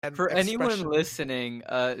For anyone expression. listening,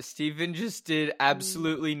 Steven just did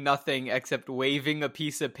absolutely nothing except waving a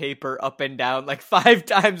piece of paper up and down like 5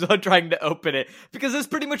 times while trying to open it, because that's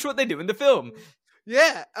pretty much what they do in the film.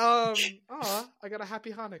 Yeah. I got a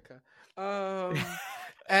happy Hanukkah.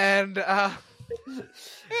 And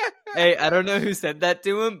Hey, I don't know who said that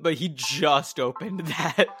to him, but he just opened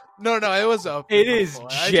that. no, it was open. It is before.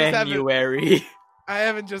 January. I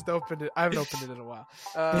haven't just opened it. I haven't opened it in a while.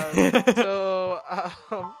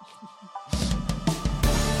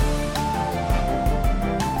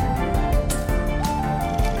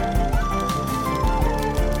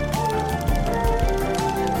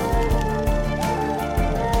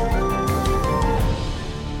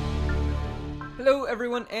 Hello,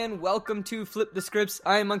 everyone, and welcome to Flip the Scripts.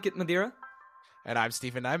 I'm Ankit Madeira. And I'm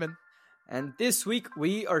Stephen Nyman. And this week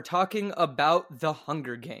we are talking about The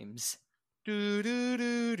Hunger Games. Do do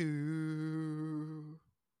do do.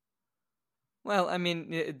 Well, I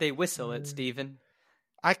mean, they whistle it, Stephen.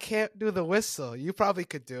 I can't do the whistle. You probably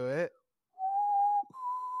could do it.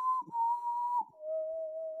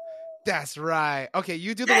 That's right. Okay,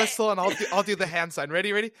 you do the whistle, and I'll do the hand sign.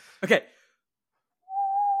 Ready? Okay.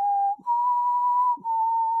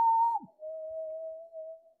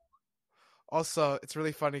 Also, it's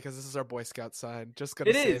really funny because this is our Boy Scout sign. Just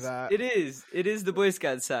gonna say that. It is the Boy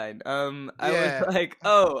Scout sign. I Yeah. was like,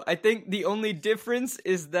 I think the only difference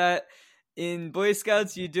is that in Boy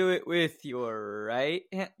Scouts you do it with your right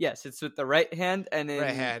hand. Yes, it's with the right hand, and in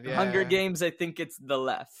Right hand, yeah. Hunger Games, I think it's the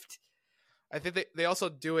left. I think they also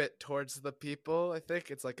do it towards the people. I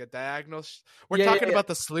think it's like a diagonal. We're talking about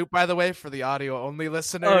the salute, by the way, for the audio only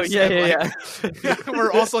listeners. Oh yeah.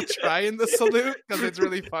 We're also trying the salute because it's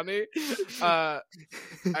really funny.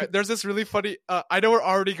 There's this really funny. I know we're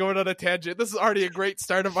already going on a tangent. This is already a great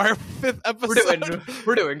start of our 5th episode.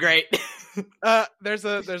 We're doing great. There's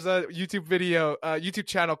a YouTube video, YouTube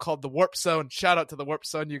channel called The Warp Zone. Shout out to The Warp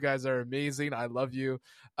Zone. You guys are amazing. I love you.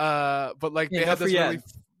 But like they have this really.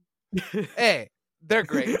 Hey, they're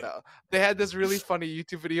great though. They had this really funny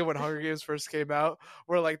YouTube video when Hunger Games first came out,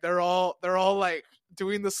 where like they're all like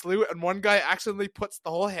doing the salute, and one guy accidentally puts the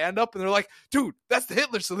whole hand up, and they're like, "Dude, that's the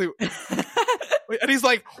Hitler salute." And he's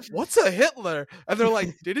like, "What's a Hitler?" And they're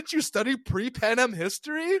like, "Didn't you study pre-Panem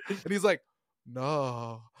history?" And he's like,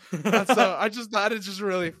 "No." And so I just thought it's just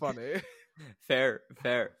really funny. Fair.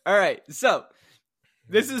 All right, so.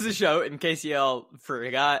 This is a show, in case you all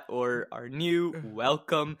forgot or are new,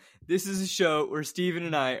 welcome. This is a show where Steven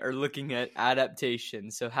and I are looking at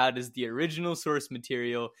adaptation. So how does the original source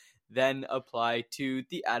material then apply to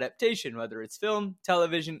the adaptation, whether it's film,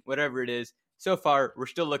 television, whatever it is? So far, we're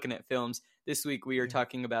still looking at films. This week, we are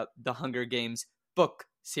talking about the Hunger Games book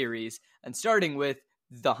series, and starting with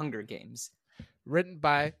The Hunger Games. Written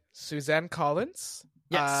by Suzanne Collins.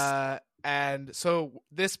 Yes. And so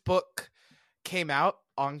this book came out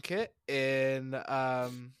on Kit in I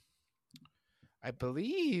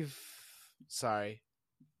believe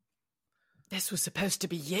this was supposed to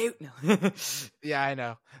be you. Yeah, I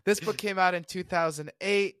know. This book came out in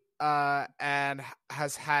 2008 and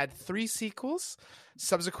has had 3 sequels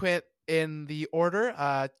subsequent in the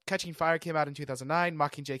order. Catching Fire came out in 2009,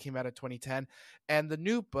 Mockingjay came out in 2010, and the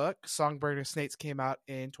new book Songbird and Snakes came out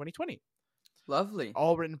in 2020. Lovely.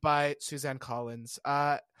 All written by Suzanne Collins.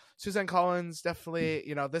 Suzanne Collins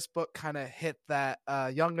definitely, this book kind of hit that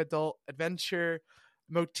young adult adventure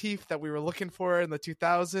motif that we were looking for in the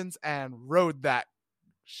 2000s and rode that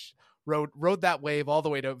wave all the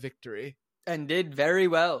way to victory. And did very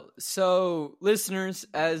well. So, listeners,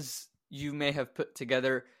 as you may have put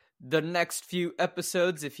together, the next few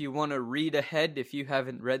episodes, if you want to read ahead, if you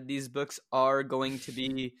haven't read these books, are going to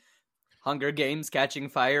be Hunger Games, Catching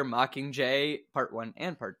Fire, Mockingjay, Part 1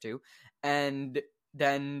 and Part 2, and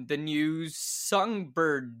then the new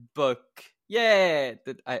Songbird book. Yeah!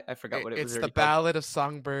 I forgot what it was. It's the Ballad of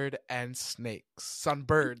Songbird and Snakes.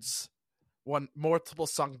 Songbirds. Multiple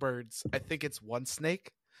songbirds. I think it's one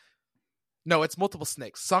snake. No, it's multiple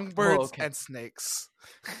snakes. Songbirds and snakes.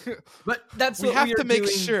 But that's we what have we to are make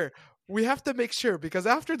doing. sure. We have to make sure, because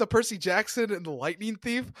after the Percy Jackson and the Lightning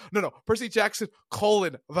Thief, Percy Jackson,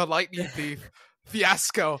 the Lightning Thief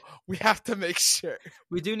fiasco, we have to make sure.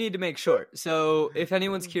 We do need to make sure. So if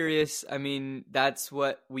anyone's curious, I mean, that's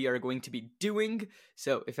what we are going to be doing.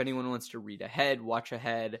 So if anyone wants to read ahead, watch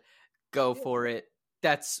ahead, go for it.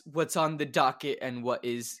 That's what's on the docket and what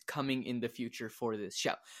is coming in the future for this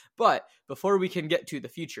show. But before we can get to the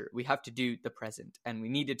future, we have to do the present, and we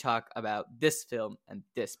need to talk about this film and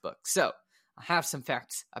this book. So I have some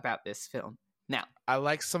facts about this film. Now, I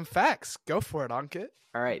like some facts. Go for it, Ankit.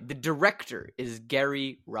 All right. The director is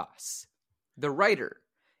Gary Ross. The writer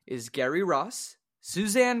is Gary Ross,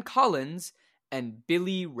 Suzanne Collins, and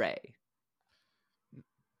Billy Ray.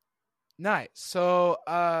 Nice. So,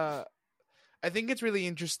 I think it's really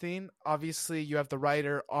interesting. Obviously, you have the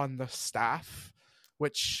writer on the staff,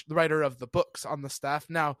 which the writer of the books on the staff.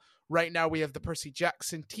 Now, right now, we have the Percy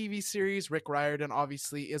Jackson TV series. Rick Riordan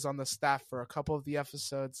obviously is on the staff for a couple of the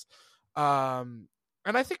episodes. And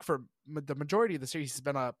I think for the majority of the series, he's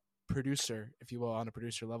been a producer, if you will, on a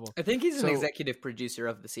producer level. I think he's an executive producer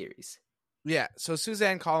of the series. Yeah. So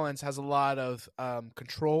Suzanne Collins has a lot of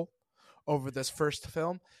control over this first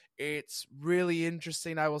film. It's really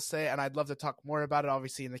interesting, I will say, and I'd love to talk more about it,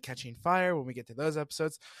 obviously, in the Catching Fire when we get to those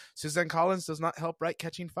episodes. Suzanne Collins does not help write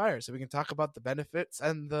Catching Fire, so we can talk about the benefits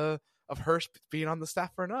and of her being on the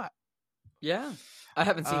staff or not. Yeah. I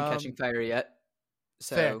haven't seen Catching Fire yet.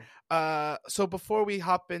 So. Fair. So before we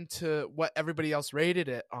hop into what everybody else rated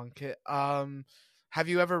it, Ankit, have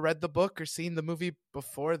you ever read the book or seen the movie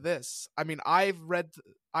before this? I mean, I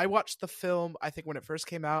watched the film, I think, when it first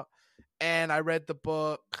came out, and I read the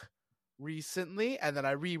book recently, and then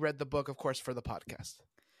I reread the book, of course, for the podcast.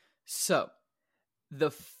 So,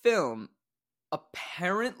 the film,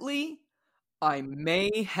 apparently, I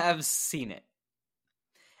may have seen it.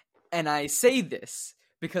 And I say this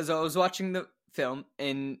because I was watching the film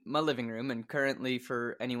in my living room, and currently,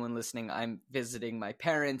 for anyone listening, I'm visiting my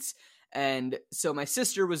parents. And so my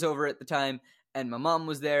sister was over at the time, and my mom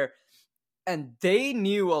was there, and they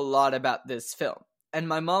knew a lot about this film. And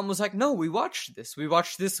my mom was like, no, we watched this. We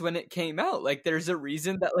watched this when it came out. Like, there's a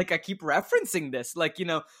reason that, like, I keep referencing this. Like, you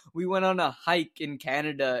know, we went on a hike in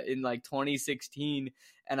Canada in, like, 2016,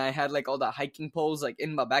 and I had, like, all the hiking poles, like,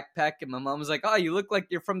 in my backpack. And my mom was like, oh, you look like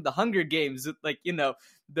you're from the Hunger Games with, like, you know,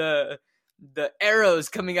 the arrows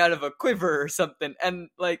coming out of a quiver or something. And,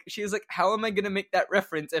 like, she was like, how am I going to make that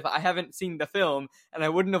reference if I haven't seen the film? And I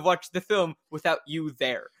wouldn't have watched the film without you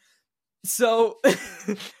there. So,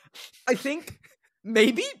 I think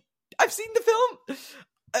maybe I've seen the film.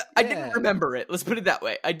 I didn't remember it. Let's put it that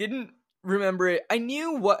way. I didn't remember it. I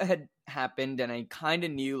knew what had happened, and I kind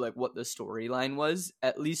of knew, like, what the storyline was,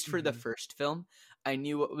 at least for the first film. I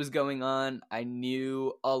knew what was going on. I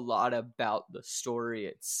knew a lot about the story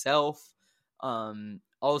itself.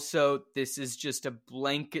 Also, this is just a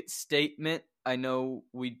blanket statement. I know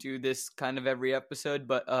we do this kind of every episode,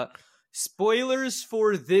 but spoilers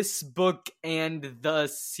for this book and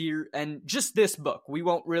and just this book. We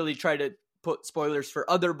won't really try to put spoilers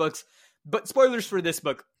for other books, but spoilers for this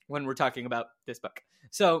book when we're talking about this book.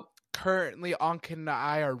 So currently, Ankit and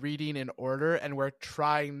I are reading in order, and we're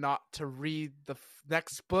trying not to read the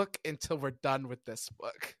next book until we're done with this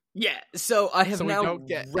book. Yeah, so I have now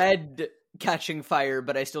read Catching Fire,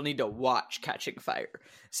 but I still need to watch Catching Fire.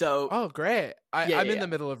 So, oh, great! I'm in the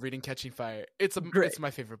middle of reading Catching Fire. It's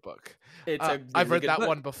my favorite book. It's a really I've read that book.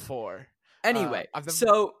 One before. Anyway,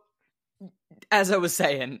 so as I was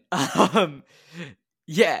saying,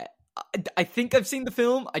 yeah, I think I've seen the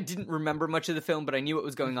film. I didn't remember much of the film, but I knew what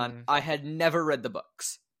was going on. I had never read the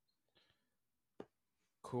books.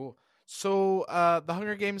 Cool. So, the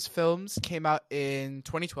Hunger Games films came out in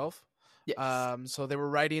 2012. Yes. So they were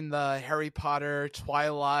riding the Harry Potter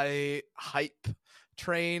Twilight hype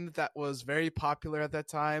train that was very popular at that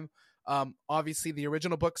time. Obviously, the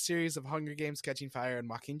original book series of Hunger Games, Catching Fire, and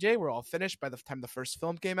Mockingjay were all finished by the time the first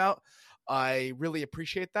film came out. I really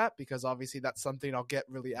appreciate that because obviously that's something I'll get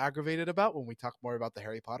really aggravated about when we talk more about the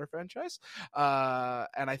Harry Potter franchise.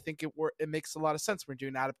 And I think it makes a lot of sense when you're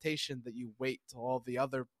doing an adaptation that you wait till all the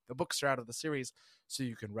books are out of the series so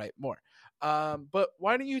you can write more. But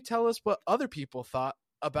why don't you tell us what other people thought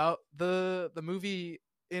about the movie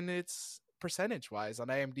in its percentage-wise on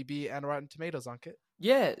IMDb and Rotten Tomatoes, Ankit?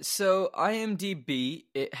 Yeah, so IMDb,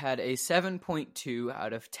 it had a 7.2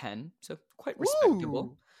 out of 10, so quite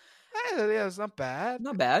respectable. Yeah, it's not bad.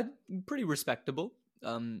 Not bad. Pretty respectable.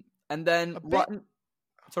 And then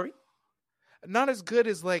sorry? Not as good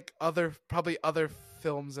as like probably other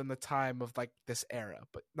films in the time of like this era,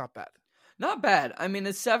 but not bad. Not bad. I mean,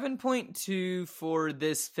 a 7.2 for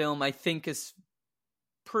this film, I think, is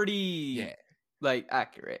pretty like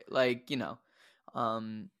accurate. Like, you know,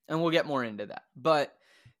 and we'll get more into that. But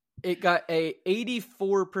it got a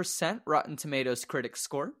 84% Rotten Tomatoes critic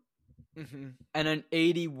score. Mm-hmm. And an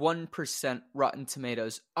 81% Rotten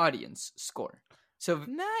Tomatoes audience score. So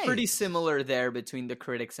pretty similar there between the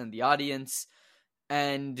critics and the audience.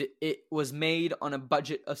 And it was made on a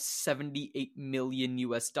budget of $78 million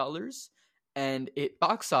US. And it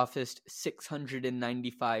box officed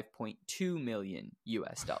 $695.2 million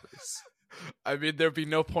US. I mean, there'd be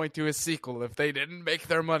no point to a sequel if they didn't make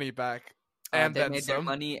their money back. And they made their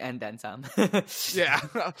money and then some. Yeah.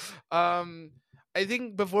 I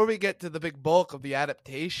think before we get to the big bulk of the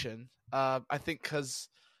adaptation, I think because,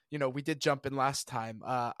 we did jump in last time,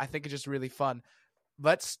 I think it's just really fun.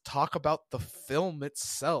 Let's talk about the film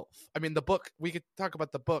itself. I mean, the book, we could talk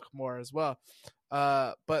about the book more as well.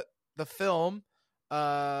 But the film,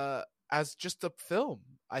 as just a film,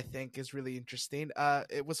 I think is really interesting.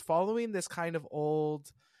 It was following this kind of old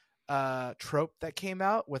trope that came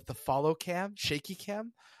out with the follow cam, shaky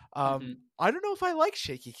cam. I don't know if I like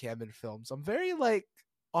shaky cam in films. I'm very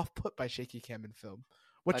off put by shaky cam in film.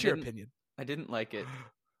 What's your opinion? I didn't like it.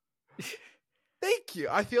 Thank you.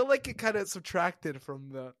 I feel like it kind of subtracted from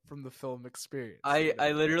the film experience.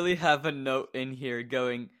 I literally have a note in here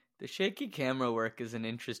going, the shaky camera work is an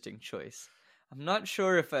interesting choice. I'm not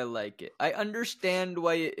sure if I like it. I understand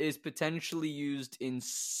why it is potentially used in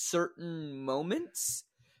certain moments.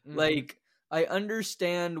 Like, I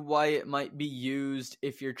understand why it might be used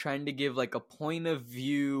if you're trying to give a point of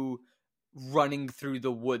view running through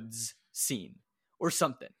the woods scene or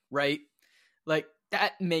something, right?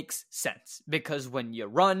 That makes sense because when you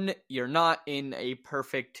run, you're not in a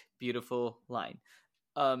perfect, beautiful line.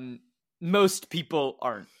 Most people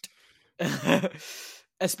aren't.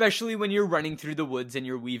 Especially when you're running through the woods and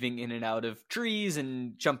you're weaving in and out of trees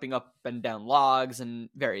and jumping up and down logs and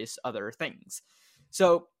various other things.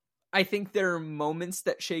 So I think there are moments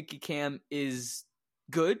that shaky cam is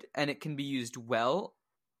good and it can be used well.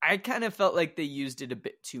 I kind of felt like they used it a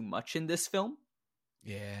bit too much in this film.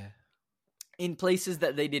 Yeah. In places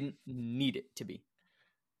that they didn't need it to be.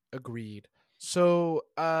 Agreed. So,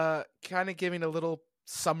 kind of giving a little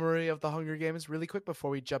summary of the Hunger Games really quick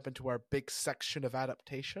before we jump into our big section of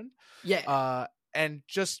adaptation. Yeah. And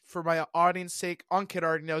just for my audience sake, Ankit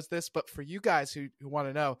already knows this, but for you guys who want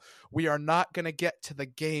to know, we are not going to get to the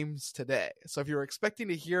games today. So if you're expecting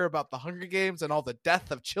to hear about the Hunger Games and all the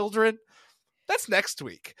death of children, that's next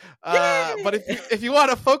week. But if you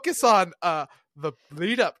want to focus on the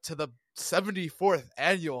lead up to the 74th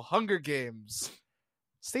annual Hunger Games,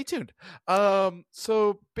 stay tuned.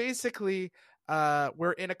 So basically,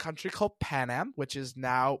 we're in a country called Panem, which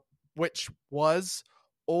was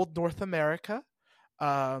old North America.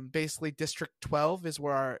 Basically, District 12 is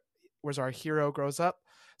where our hero grows up.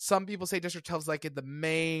 Some people say District 12 is in the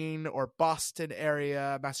Maine or Boston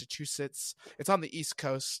area, Massachusetts. It's on the East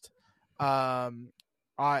Coast.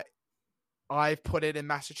 I've put it in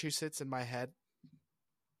Massachusetts in my head.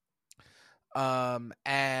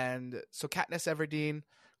 And so Katniss Everdeen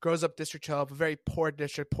grows up District 12, a very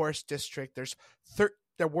poorest district.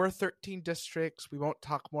 There were 13 districts. We won't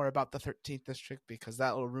talk more about the 13th district because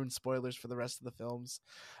that will ruin spoilers for the rest of the films.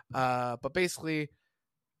 But basically,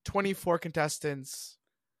 24 contestants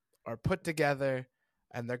are put together,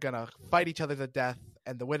 and they're going to fight each other to death,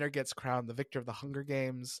 and the winner gets crowned the victor of the Hunger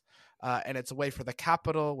Games. And it's a way for the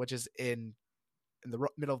capital, which is in the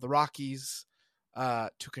middle of the Rockies,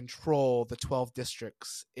 to control the 12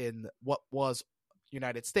 districts in what was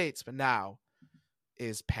United States, but now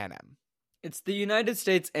is Panem. It's the United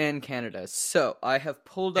States and Canada. So I have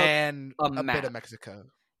pulled up and a map. Bit of Mexico.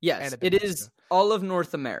 Yes, it is all of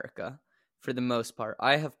North America for the most part.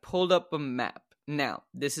 I have pulled up a map. Now,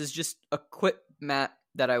 this is just a quick map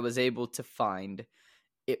that I was able to find.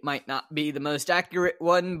 It might not be the most accurate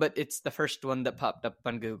one, but it's the first one that popped up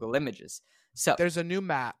on Google Images. So there's a new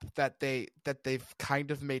map that they've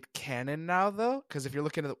kind of made canon now, though, because if you're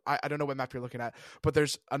looking at, I don't know what map you're looking at, but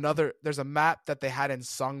there's a map that they had in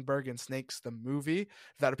Songbird and Snakes the movie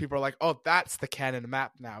that people are like, oh, that's the canon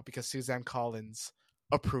map now because Suzanne Collins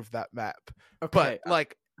approved that map. Okay.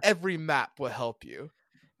 But every map will help you.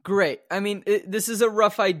 Great. I mean, this is a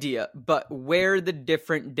rough idea, but where the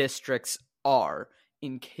different districts are,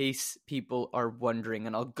 in case people are wondering,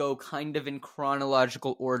 and I'll go kind of in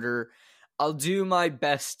chronological order. I'll do my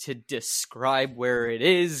best to describe where it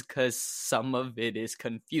is, because some of it is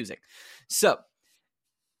confusing. So,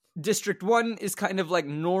 District 1 is kind of like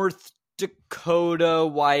North Dakota,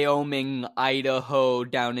 Wyoming, Idaho,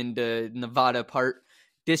 down into Nevada part.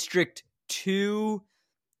 District 2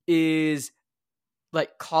 is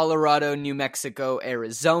like Colorado, New Mexico,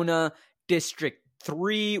 Arizona. District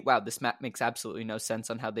 3, wow, this map makes absolutely no sense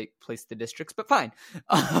on how they place the districts, but fine.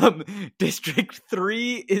 District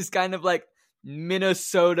 3 is kind of like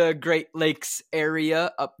Minnesota, Great Lakes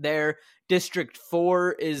area up there. District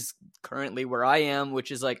 4 is currently where I am,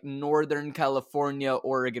 which is like Northern California,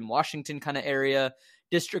 Oregon, Washington kind of area.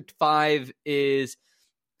 District 5 is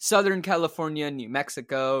Southern California, New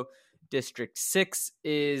Mexico. District 6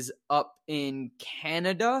 is up in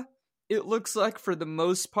Canada, it looks like, for the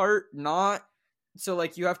most part. Not so,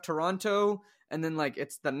 like, you have Toronto, and then like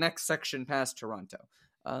it's the next section past Toronto.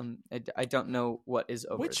 I don't know what is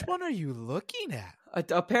over Which there. one are you looking at?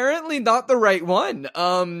 Apparently not the right one.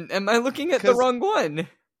 Am I looking at the wrong one?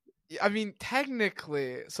 I mean,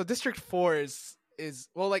 technically, so District 4 is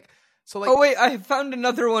well, like, so like. Oh wait, I found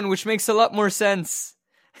another one which makes a lot more sense.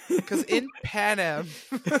 Because in Pan Am,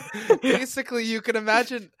 basically, you can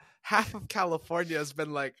imagine half of California has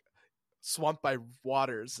been like swamped by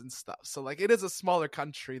waters and stuff. So like, it is a smaller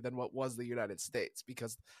country than what was the United States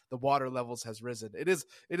because the water levels has risen. It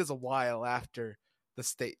is a while after the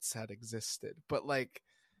states had existed, but like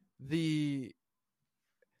the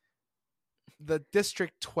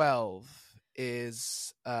District 12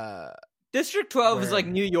 is District 12 is like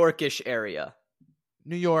New York-ish area.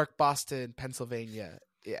 New York, Boston, Pennsylvania.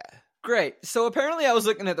 Yeah. Great. So apparently I was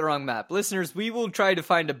looking at the wrong map. Listeners, we will try to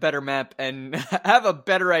find a better map and have a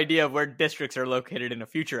better idea of where districts are located in a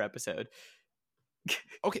future episode.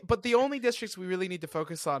 Okay, but the only districts we really need to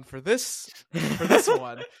focus on for this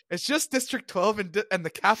one is just District 12 and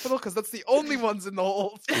the capital, because that's the only ones in the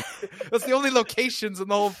whole. That's the only locations in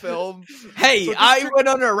the whole film. Hey, so I went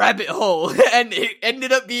on a rabbit hole and it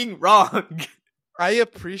ended up being wrong. I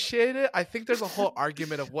appreciate it. I think there's a whole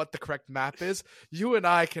argument of what the correct map is. You and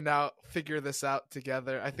I can now figure this out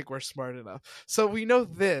together. I think we're smart enough. So we know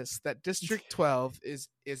that District 12 is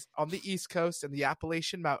on the East Coast in the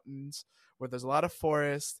Appalachian Mountains, where there's a lot of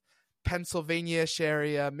forest, Pennsylvania-ish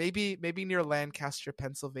area, maybe near Lancaster,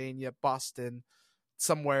 Pennsylvania, Boston,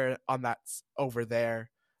 somewhere on that over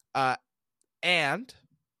there. And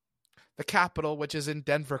the capital, which is in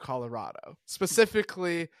Denver, Colorado.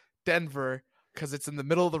 Specifically Denver, because it's in the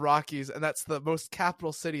middle of the Rockies, and that's the most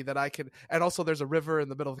capital city that I can. And also, there's a river in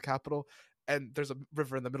the middle of the capital, and there's a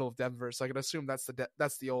river in the middle of Denver. So I can assume that's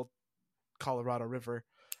the old Colorado River.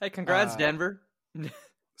 Hey, congrats, Denver.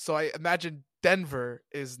 So I imagine Denver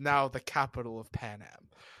is now the capital of Pan Am.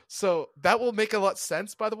 So that will make a lot of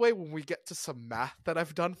sense, by the way, when we get to some math that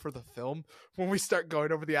I've done for the film, when we start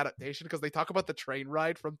going over the adaptation, because they talk about the train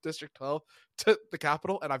ride from District 12 to the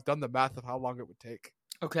capital, and I've done the math of how long it would take.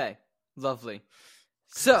 Okay. Lovely.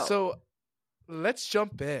 So let's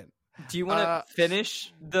jump in. Do you want to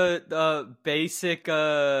finish the basic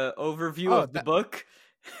overview of the book?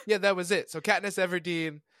 Yeah, that was it. So Katniss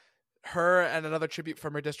Everdeen, her and another tribute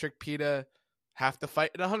from her district, Peeta, have to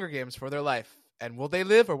fight in the Hunger Games for their life. And will they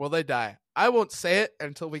live or will they die? I won't say it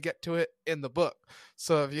until we get to it in the book.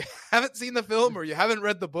 So if you haven't seen the film or you haven't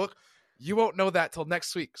read the book, you won't know that till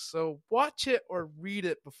next week. So watch it or read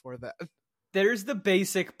it before that. There's the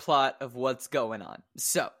basic plot of what's going on.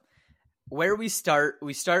 So, where we start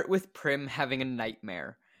with Prim having a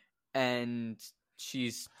nightmare, and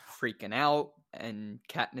she's freaking out, and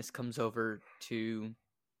Katniss comes over to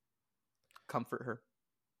comfort her.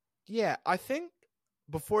 Yeah, I think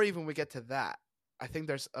before even we get to that, I think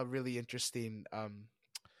there's a really interesting,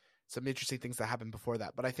 some interesting things that happen before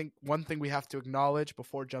that. But I think one thing we have to acknowledge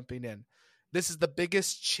before jumping in, this is the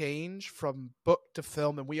biggest change from book to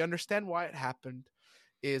film, and we understand why it happened,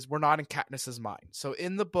 is we're not in Katniss's mind. So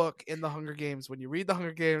in the book, in the Hunger Games, when you read the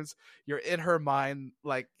Hunger Games, you're in her mind,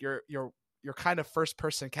 like you're kind of first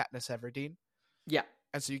person Katniss Everdeen. Yeah.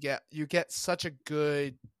 And so you get such a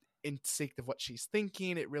good instinct of what she's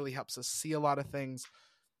thinking. It really helps us see a lot of things.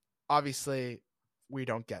 Obviously, we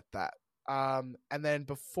don't get that. And then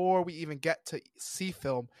before we even get to see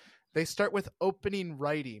film, they start with opening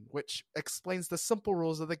writing, which explains the simple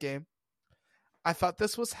rules of the game. I thought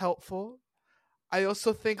this was helpful. I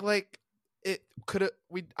also think like it could have.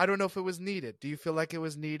 I don't know if it was needed. Do you feel like it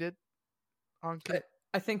was needed, Ankit?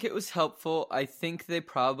 I think it was helpful. I think they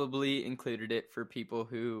probably included it for people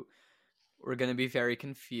who were going to be very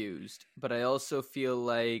confused. But I also feel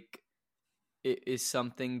like it is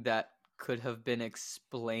something that could have been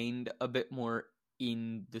explained a bit more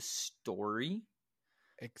in the story.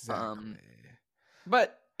 Exactly.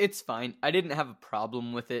 But it's fine. I didn't have a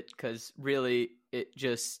problem with it because really it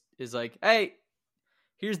just is like, hey,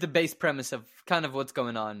 here's the base premise of kind of what's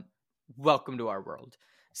going on. Welcome to our world.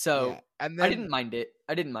 So yeah. And then, I didn't mind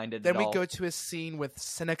it. Then we go to a scene with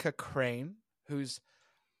Seneca Crane, who's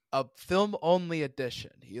a film-only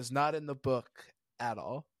edition. He is not in the book at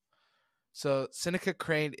all. So Seneca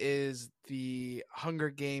Crane is the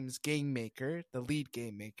Hunger Games game maker, the lead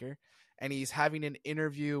game maker. And he's having an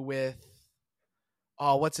interview with,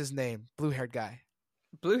 what's his name? Blue-haired guy.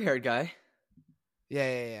 Blue-haired guy?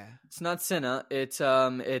 Yeah. It's not Cinna. It's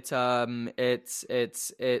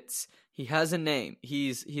he has a name.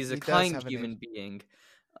 He's a kind human being.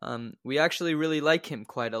 We actually really like him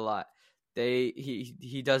quite a lot.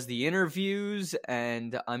 He does the interviews,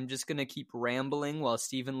 and I'm just gonna keep rambling while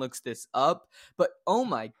Steven looks this up. But oh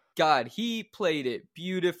my God, he played it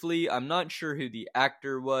beautifully. I'm not sure who the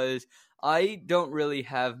actor was. I don't really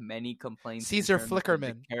have many complaints. Caesar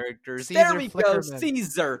Flickerman. Characters. Caesar there we Flickerman. go.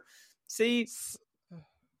 Caesar. See,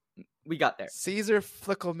 we got there. Caesar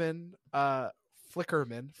Flickerman.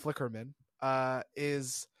 Flickerman.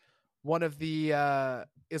 Is one of the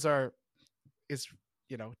is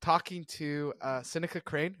talking to Seneca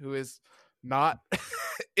Crane, who is not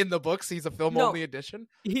in the books. He's a film only edition.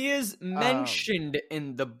 He is mentioned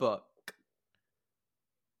in the book,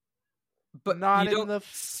 but not you in don't the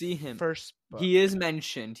see him. First book. He is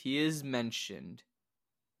mentioned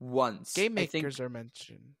once. Game Makers are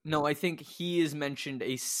mentioned. No, I think he is mentioned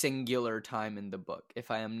a singular time in the book, if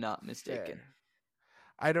I am not mistaken. Fair.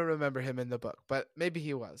 I don't remember him in the book, but maybe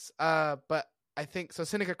he was. But I think so.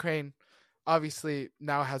 Seneca Crane obviously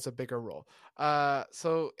now has a bigger role.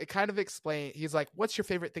 So it kind of explains. He's like, "What's your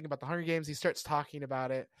favorite thing about the Hunger Games?" He starts talking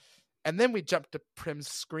about it, and then we jump to Prim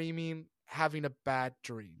screaming, having a bad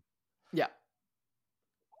dream. Yeah.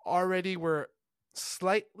 Already we're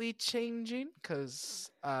slightly changing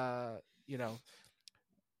because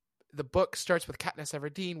the book starts with Katniss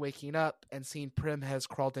Everdeen waking up and seeing Prim has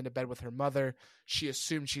crawled into bed with her mother. She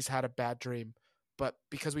assumes she's had a bad dream, but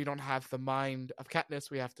because we don't have the mind of Katniss,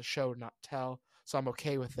 we have to show, not tell. So I'm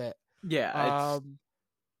okay with it. Yeah.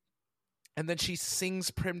 And then she sings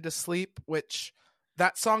Prim to sleep, which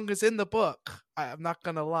that song is in the book. I'm not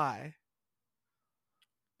going to lie.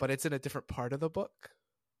 But it's in a different part of the book.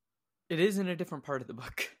 It is in a different part of the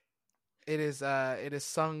book. It is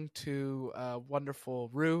sung to wonderful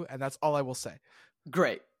Rue, and that's all I will say.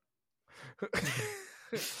 Great.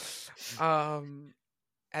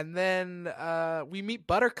 And then we meet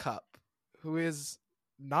Buttercup, who is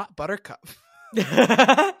not Buttercup.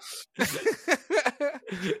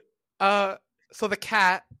 So the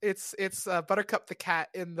cat, it's Buttercup the cat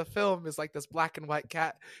in the film is like this black and white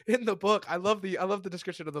cat. In the book, I love the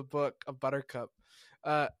description of the book of Buttercup.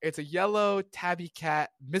 It's a yellow tabby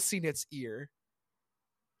cat missing its ear.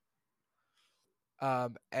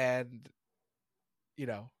 And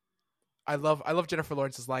I love Jennifer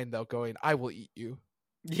Lawrence's line though, going, "I will eat you."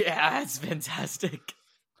 Yeah, it's fantastic.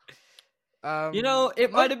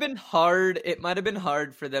 It might have been hard. It might have been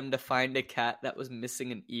hard for them to find a cat that was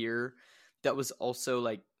missing an ear that was also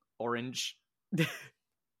like orange.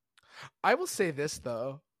 I will say this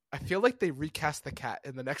though. I feel like they recast the cat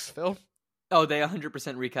in the next film. Oh, they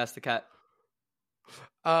 100% recast the cat.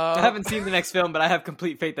 I haven't seen the next film, but I have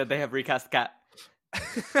complete faith that they have recast the cat.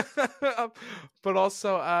 But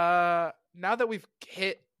also, now that we've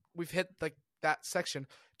hit like that section,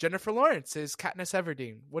 Jennifer Lawrence is Katniss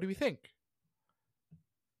Everdeen. What do we think?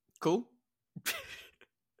 Cool.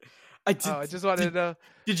 I just wanted to know.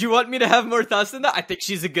 Did you want me to have more thoughts than that? I think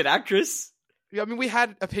she's a good actress. I mean, we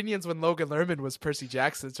had opinions when Logan Lerman was Percy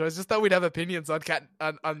Jackson, so I just thought we'd have opinions on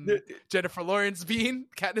Jennifer Lawrence being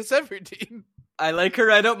Katniss Everdeen. I like her.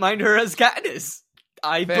 I don't mind her as Katniss.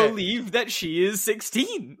 I believe that she is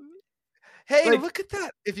 16. Hey, look at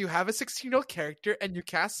that. If you have a 16-year-old character and you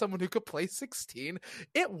cast someone who could play 16,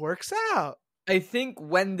 it works out. I think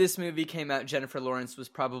when this movie came out, Jennifer Lawrence was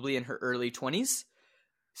probably in her early 20s.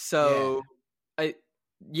 So,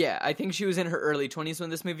 yeah. I think she was in her early 20s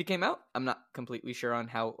when this movie came out. I'm not completely sure on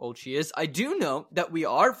how old she is. I do know that we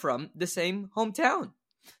are from the same hometown.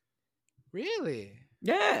 Really?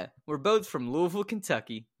 Yeah. We're both from Louisville,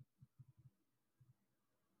 Kentucky.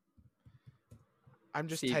 I'm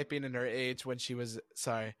just typing in her age when she was...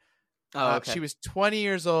 Sorry. Oh, okay. She was 20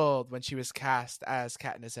 years old when she was cast as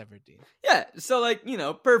Katniss Everdeen. Yeah,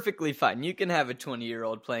 so, perfectly fine. You can have a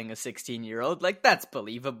 20-year-old playing a 16-year-old. That's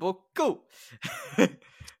believable. Cool.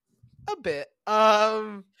 A bit.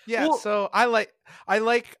 Yeah, well, so I like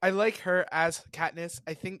her as Katniss.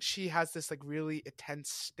 I think she has this, really intense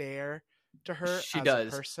stare to her a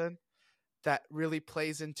person that really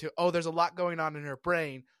plays into, there's a lot going on in her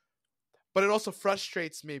brain. But it also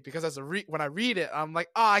frustrates me because when I read it, I'm like,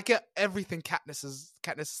 I get everything Katniss is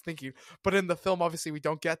thinking. But in the film, obviously, we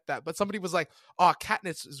don't get that. But somebody was like,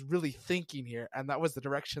 Katniss is really thinking here. And that was the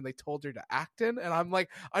direction they told her to act in. And I'm like,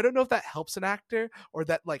 I don't know if that helps an actor or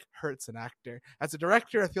that, hurts an actor. As a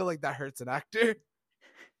director, I feel like that hurts an actor.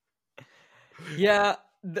 Yeah,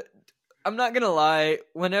 I'm not going to lie.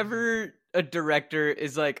 Whenever a director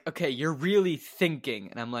is like, okay, you're really thinking.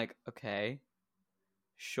 And I'm like, okay,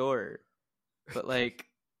 sure. But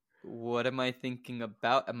what am I thinking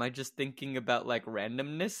about? Am I just thinking about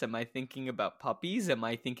randomness? Am I thinking about puppies? Am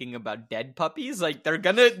I thinking about dead puppies? They're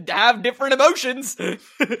gonna have different emotions.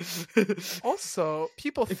 Also,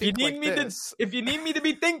 people think if you need me to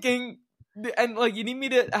be thinking, And like you need me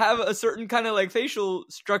to have a certain kind of like facial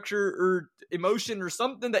structure or emotion or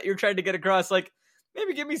something that you're trying to get across. Like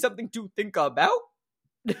maybe give me something to think about.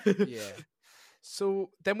 Yeah.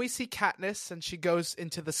 So then we see Katniss and she goes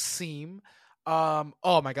into the seam.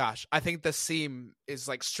 Oh my gosh, I think the seam is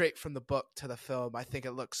like straight from the book to the film. I think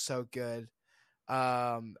it looks so good.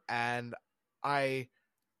 And I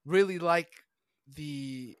really like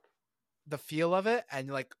the feel of it, and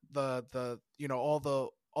like the you know, all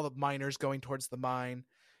the miners going towards the mine.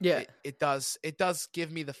 Yeah, it does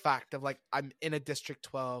give me the fact of like I'm in a District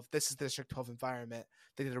 12. This is the District 12 environment.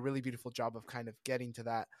 They did a really beautiful job of kind of getting to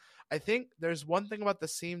that. I think there's one thing about the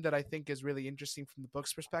seam that I think is really interesting from the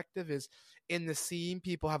book's perspective is in the seam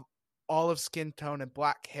people have olive skin tone and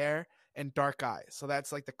black hair and dark eyes. So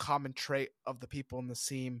that's like the common trait of the people in the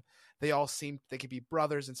seam. They all they could be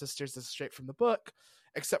brothers and sisters. This is straight from the book,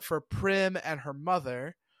 except for Prim and her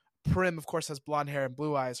mother. Prim, of course, has blonde hair and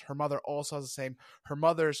blue eyes. Her mother also has the same. Her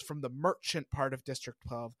mother's from the merchant part of District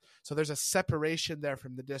 12. So there's a separation there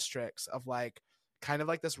from the districts of like kind of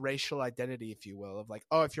like this racial identity, if you will, of like,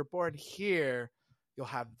 oh, if you're born here, you'll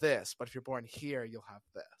have this. But if you're born here, you'll have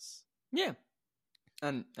this. Yeah.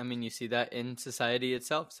 And I mean, you see that in society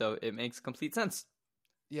itself. So it makes complete sense.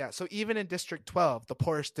 Yeah. So even in District 12, the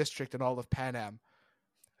poorest district in all of Panem,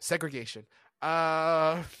 segregation.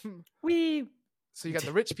 Wee. So you got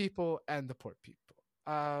the rich people and the poor people.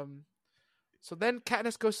 So then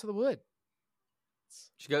Katniss goes to the wood.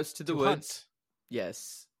 She goes to the woods. Hunt.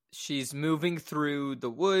 Yes. She's moving through the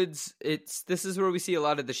woods. This is where we see a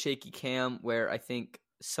lot of the shaky cam where I think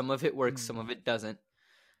some of it works, some of it doesn't.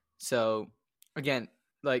 So again,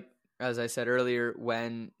 like as I said earlier,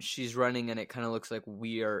 when she's running and it kind of looks like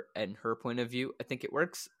we are in her point of view, I think it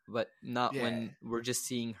works, but not when we're just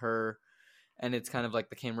seeing her and it's kind of like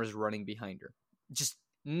the camera's running behind her. Just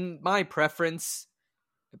my preference.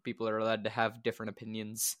 People are allowed to have different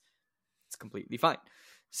opinions. It's completely fine.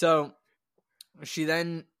 So she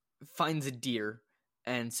then finds a deer,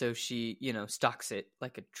 and so she, stalks it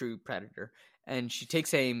like a true predator. And she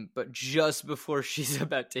takes aim, but just before she's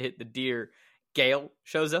about to hit the deer, Gale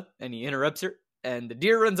shows up and he interrupts her, and the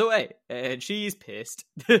deer runs away, and she's pissed.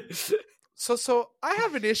 So I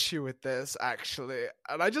have an issue with this actually,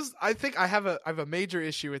 and I think I have a major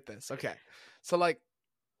issue with this. Okay. So, like,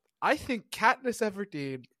 I think Katniss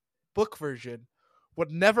Everdeen, book version,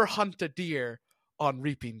 would never hunt a deer on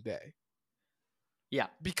Reaping Day. Yeah.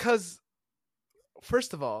 Because,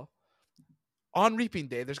 first of all, on Reaping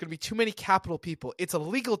Day, there's going to be too many capital people. It's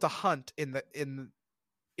illegal to hunt in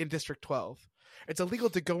District 12. It's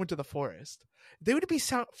illegal to go into the forest. They would be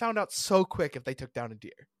found out so quick if they took down a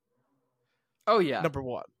deer. Oh, yeah. Number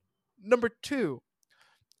one. Number two,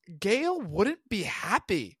 Gale wouldn't be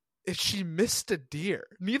happy if she missed a deer.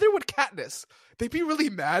 Neither would Katniss. They'd be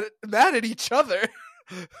really mad at each other.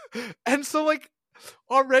 And so, like,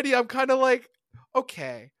 already I'm kind of like,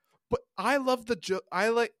 okay. But I love the joke. I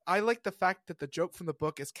like the fact that the joke from the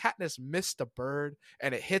book is Katniss missed a bird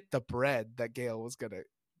and it hit the bread that Gale was gonna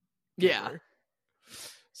give her.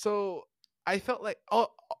 So I felt like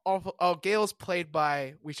Gale's played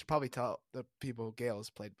by, we should probably tell the people who Gale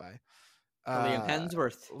is played by. Liam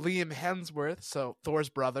Hemsworth. Liam Hemsworth, so Thor's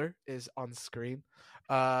brother, is on screen.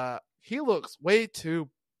 He looks way too.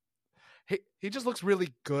 He just looks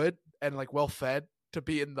really good and like well fed to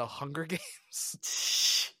be in the Hunger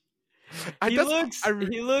Games. He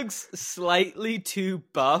looks slightly too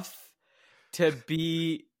buff to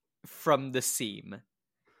be from the seam.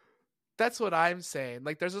 That's what I'm saying.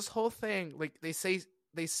 Like, there's this whole thing. Like they say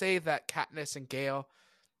that Katniss and Gale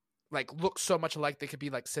like look so much alike they could be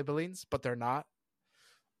like siblings, but they're not.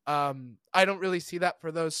 I don't really see that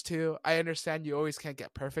for those two. I understand you always can't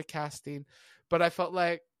get perfect casting, but I felt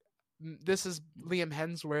like this is Liam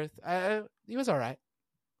Hemsworth. He was all right.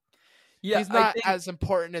 Yeah, he's not as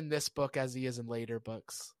important in this book as he is in later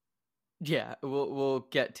books. Yeah, we'll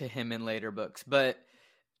get to him in later books, but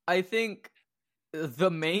I think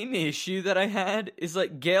the main issue that I had is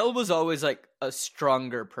like Gale was always like a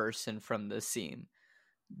stronger person from the seam.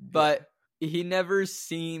 But he never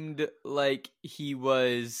seemed like he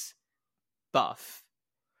was buff.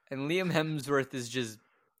 And Liam Hemsworth is just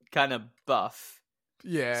kind of buff.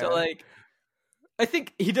 Yeah. So, like, I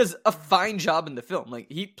think he does a fine job in the film. Like,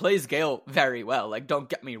 he plays Gale very well. Like, don't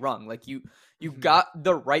get me wrong. Like, you got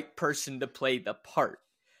the right person to play the part.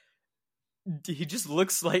 He just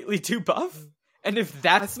looks slightly too buff. And if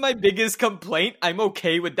that's my biggest complaint, I'm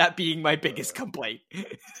okay with that being my biggest complaint.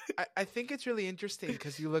 I think it's really interesting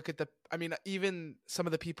because you look at even some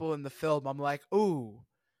of the people in the film, I'm like, ooh,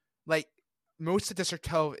 like most of District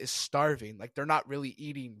 12 is starving. Like they're not really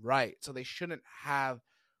eating right. So they shouldn't have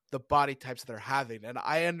the body types they're having. And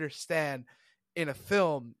I understand in a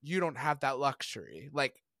film you don't have that luxury,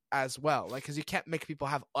 like, as well, like, because you can't make people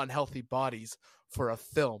have unhealthy bodies for a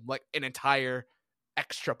film, like an entire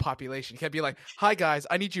extra population. You can't be like, hi guys,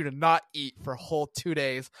 I need you to not eat for a whole 2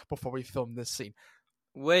 days before we film this scene.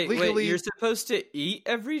 Wait, you're supposed to eat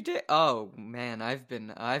every day? Oh man, I've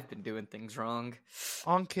been doing things wrong.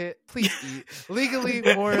 Ankit, please eat. Legally,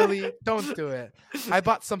 morally, don't do it. I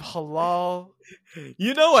bought some halal.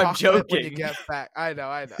 You know I'm joking. When you get back. I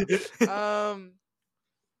know.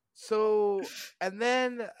 So and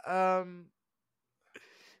then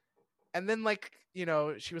like, you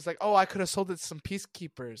know, she was like, oh, I could have sold it to some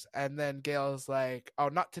peacekeepers. And then Gale's like, oh,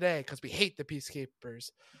 not today, because we hate the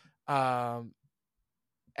peacekeepers.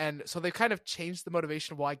 And so they kind of changed the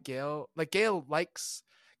motivation of why Gale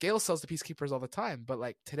sells the peacekeepers all the time, but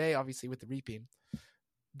like today, obviously with the reaping,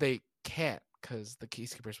 they can't because the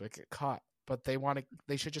peacekeepers would get caught. But they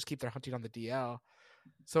should just keep their hunting on the DL.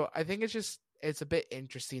 So I think it's a bit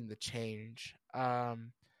interesting, the change.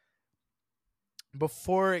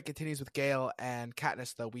 Before it continues with Gale and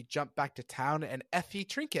Katniss, though, we jump back to town and Effie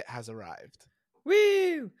Trinket has arrived.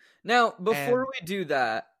 Woo! Now, before we do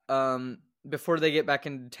that, before they get back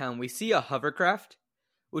into town, we see a hovercraft,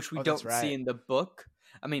 which we don't see in the book.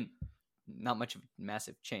 I mean, not much of a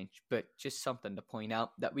massive change, but just something to point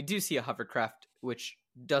out that we do see a hovercraft, which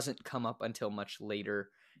doesn't come up until much later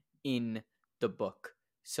in the book.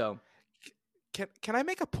 So, can I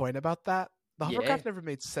make a point about that? The hovercraft never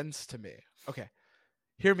made sense to me. Okay,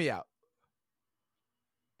 hear me out.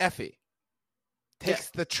 Effie takes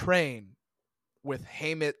the train with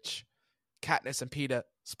Haymitch, Katniss, and Peeta.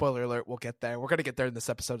 Spoiler alert, we'll get there. We're going to get there in this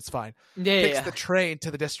episode. It's fine. Takes the train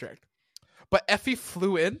to the district. But Effie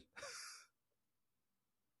flew in?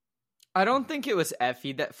 I don't think it was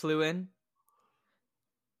Effie that flew in.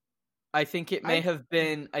 I think it may have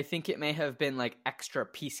been like extra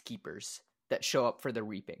peacekeepers that show up for the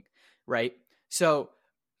reaping, right? So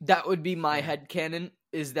that would be my headcanon,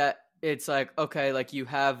 is that it's like, okay, like you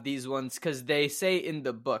have these ones, because they say in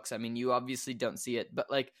the books, I mean, you obviously don't see it,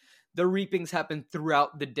 but like the reapings happen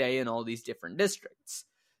throughout the day in all these different districts.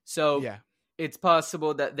 So it's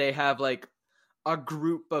possible that they have like a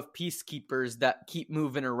group of peacekeepers that keep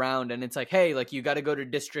moving around, and it's like, hey, like you got to go to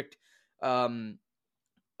district 10's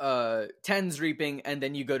reaping, and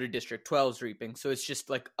then you go to district 12's reaping. So it's just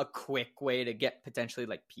like a quick way to get potentially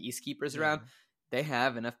like peacekeepers around. They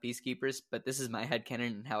have enough peacekeepers, but this is my headcanon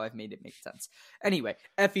and how I've made it make sense. Anyway,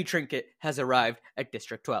 Effie Trinket has arrived at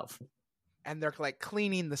District 12. And they're like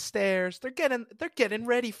cleaning the stairs. They're getting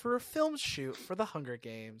ready for a film shoot for the Hunger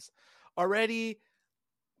Games. Already,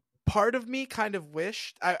 part of me kind of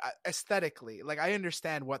wished, aesthetically, like I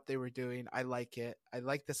understand what they were doing. I like it. I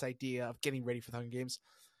like this idea of getting ready for the Hunger Games.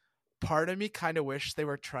 Part of me kind of wished they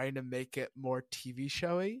were trying to make it more TV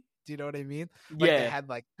showy. Do you know what I mean? Like they had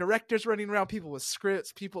like directors running around, people with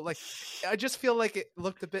scripts, people like, I just feel like it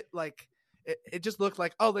looked a bit like, it just looked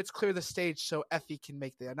like, oh, let's clear the stage so Effie can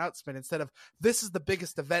make the announcement, instead of, this is the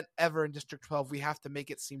biggest event ever in District 12. We have to make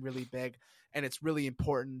it seem really big and it's really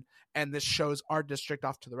important. And this shows our district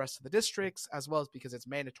off to the rest of the districts, as well as because it's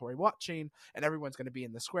mandatory watching and everyone's going to be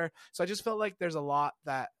in the square. So I just felt like there's a lot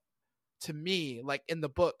that, to me, like in the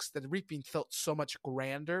books, the reaping felt so much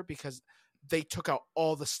grander because they took out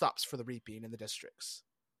all the stops for the reaping in the districts.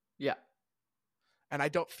 Yeah. And I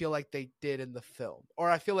don't feel like they did in the film. Or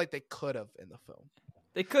I feel like they could have in the film.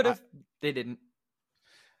 They could have. They didn't.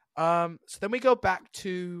 So then we go back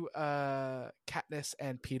to Katniss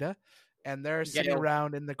and Peeta. And they're sitting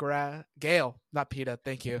around in the grass. Gale, not Peeta,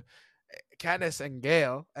 thank you. Katniss and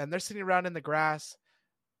Gale. And they're sitting around in the grass.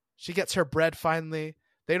 She gets her bread finally.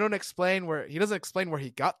 He doesn't explain where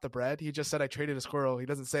he got the bread. He just said, I traded a squirrel. He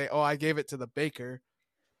doesn't say, oh, I gave it to the baker.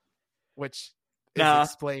 Which is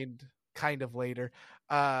explained kind of later.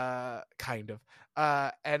 And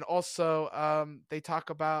also they talk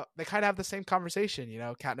about, they kind of have the same conversation, you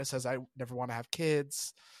know. Katniss says, I never want to have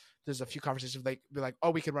kids. There's a few conversations they be like,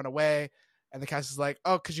 oh, we can run away. And the cast is like,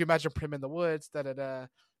 oh, could you imagine Prim in the woods?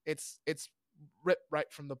 It's ripped right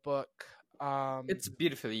from the book. It's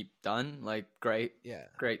beautifully done. Like, great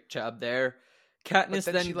job there.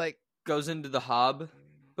 Katniss then she like goes into the hob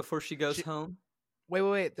before she goes home.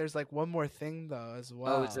 Wait. There's like one more thing though as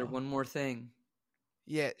well. Oh, is there one more thing?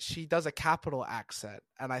 Yeah, she does a capital accent,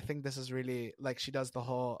 and I think this is really like she does the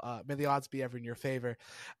whole "May the odds be ever in your favor,"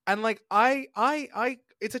 and like I,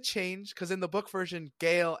 it's a change because in the book version,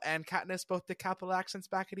 Gale and Katniss both did capital accents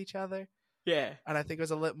back at each other. Yeah, and I think it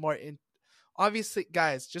was a little more in. Obviously,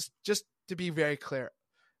 guys, just to be very clear,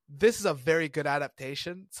 this is a very good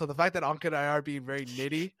adaptation. So the fact that Ankit and I are being very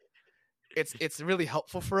nitty it's really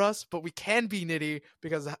helpful for us, but we can be nitty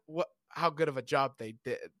because how good of a job they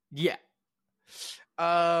did. Yeah.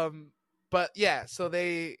 But yeah, so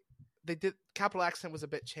they did, capital accent was a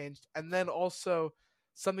bit changed, and then also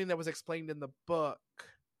something that was explained in the book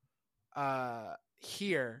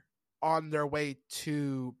here on their way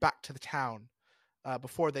back to the town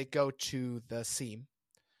before they go to the scene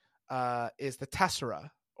is the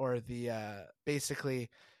tessera, or the basically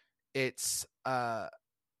it's a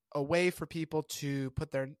way for people to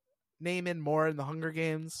put their name in more in the Hunger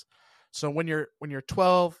Games. So when you're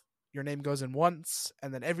 12, your name goes in once,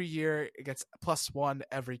 and then every year it gets +1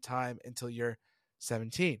 every time until you're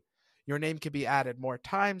 17. Your name can be added more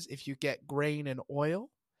times if you get grain and oil.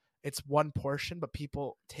 It's one portion, but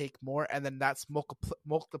people take more, and then that's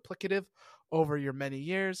multiplicative over your many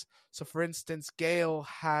years. So, for instance, Gale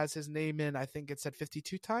has his name in, I think it said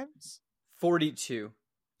 52 times? 42.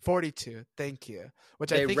 42, thank you.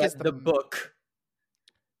 Which they I think read is the book.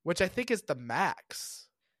 Which I think is the max.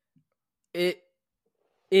 It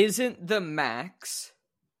isn't the max.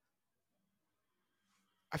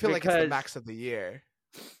 I feel like it's the max of the year.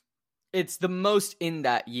 It's the most in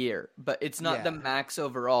that year, but it's not the max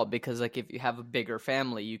overall, because like if you have a bigger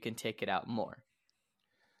family, you can take it out more.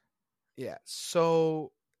 Yeah.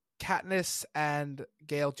 So Katniss and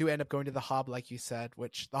Gale do end up going to the Hob, like you said,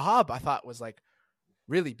 which the Hob I thought was like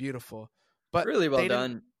really beautiful, but really well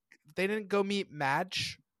done. They didn't go meet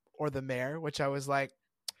Madge or the mayor, which I was like,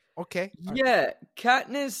 okay. Yeah,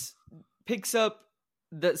 Katniss picks up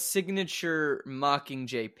the signature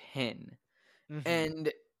Mockingjay pin,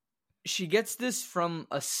 and she gets this from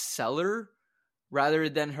a seller rather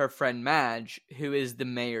than her friend Madge, who is the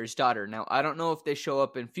mayor's daughter. Now, I don't know if they show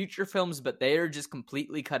up in future films, but they are just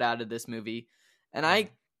completely cut out of this movie, and I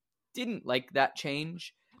didn't like that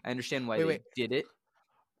change. I understand why they did it.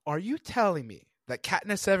 Are you telling me that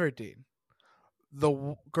Katniss Everdeen,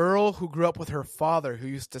 the girl who grew up with her father who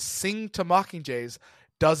used to sing to mockingjays,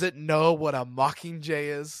 doesn't know what a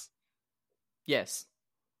mockingjay is? Yes.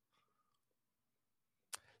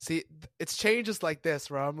 See, it's changes like this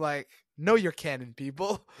where I'm like, know your canon,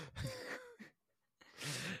 people.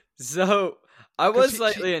 So I was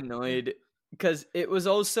slightly annoyed because it was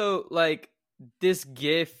also like this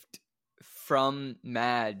gift from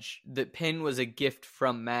Madge. The pin was a gift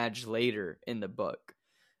from Madge later in the book.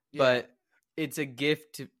 Yeah. But it's a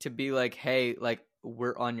gift to be like, hey, like,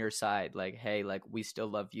 we're on your side. Like, hey, like, we still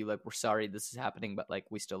love you. Like, we're sorry this is happening, but like,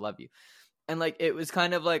 we still love you. And like, it was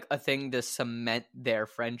kind of like a thing to cement their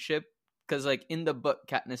friendship. Because like in the book,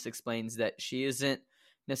 Katniss explains that she isn't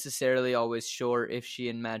necessarily always sure if she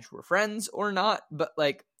and Madge were friends or not. But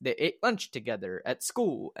like, they ate lunch together at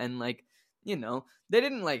school. And like, you know, they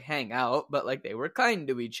didn't like hang out, but like they were kind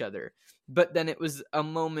to each other. But then it was a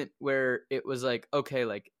moment where it was like, okay,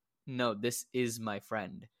 like, no, this is my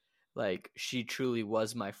friend. Like, she truly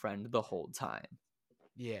was my friend the whole time.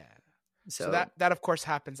 Yeah. So that of course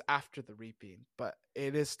happens after the reaping, but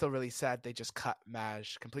it is still really sad they just cut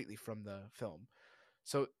Madge completely from the film.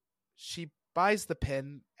 So she buys the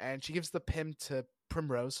pin and she gives the pin to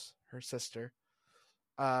Primrose, her sister,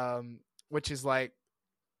 which is like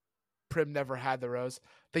Prim never had the rose.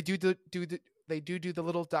 They do the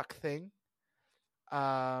little duck thing.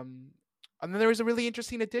 And then there was a really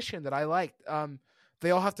interesting addition that I liked.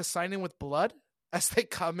 They all have to sign in with blood as they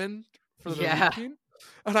come in for the reaping.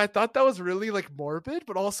 And I thought that was really like morbid,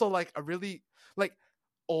 but also like a really like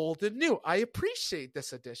old and new. I appreciate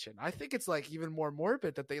this addition. I think it's like even more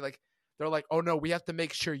morbid that they're like, oh no, we have to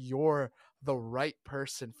make sure you're the right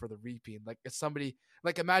person for the reaping. Like if somebody,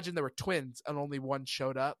 like imagine there were twins and only one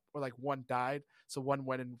showed up, or like one died, so one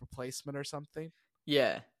went in replacement or something.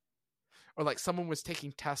 Yeah. Or like someone was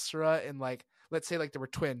taking Tessera and like, let's say like there were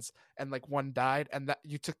twins and like one died and that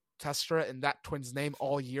you took Tessera and that twin's name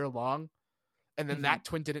all year long. And then that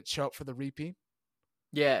twin didn't show up for the reaping.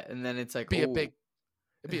 Yeah, and then it's like it'd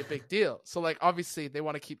be a big deal. So like obviously they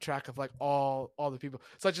want to keep track of like all the people.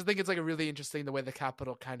 So I just think it's like a really interesting the way the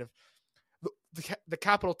Capitol kind of the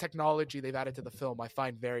Capitol technology they've added to the film I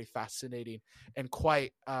find very fascinating and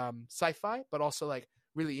quite sci-fi, but also like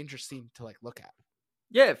really interesting to like look at.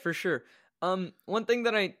 Yeah, for sure. One thing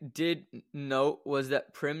that I did note was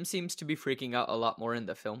that Prim seems to be freaking out a lot more in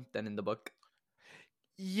the film than in the book.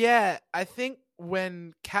 Yeah, I think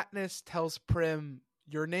when Katniss tells Prim,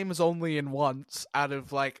 your name is only in once out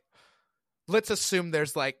of like, let's assume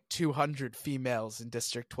there's like 200 females in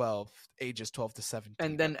District 12, ages 12 to 17.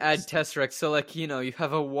 And then add Tesseract, so like, you know, you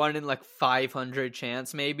have a 1 in like 500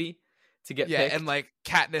 chance maybe to get picked. And like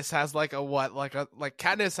Katniss has like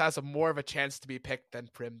Katniss has a more of a chance to be picked than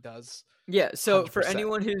Prim does. Yeah, so 100%. For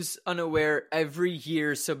anyone who's unaware, every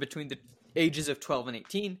year, so between the ages of 12 and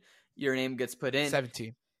 18, your name gets put in.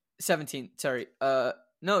 17, sorry.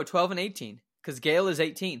 No, 12 and 18, because Gale is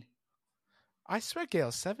 18. I swear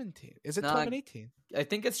Gale's 17. Is it 12 and 18? I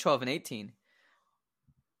think it's 12 and 18.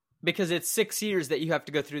 Because it's 6 years that you have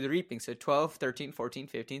to go through the reaping. So 12, 13, 14,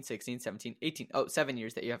 15, 16, 17, 18. Oh, 7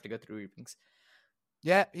 years that you have to go through reapings.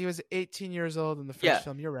 Yeah, he was 18 years old in the first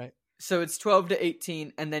film. You're right. So it's 12 to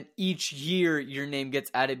 18, and then each year your name gets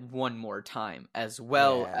added one more time, as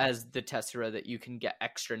well as the Tessera that you can get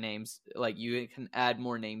extra names. Like, you can add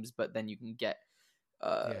more names, but then you can get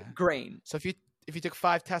grain. So if you took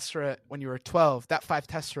 5 Tessera when you were 12, that 5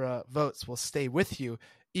 Tessera votes will stay with you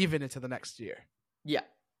even into the next year. Yeah.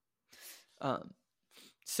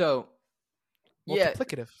 So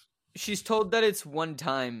multiplicative. She's told that it's one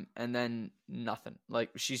time and then nothing.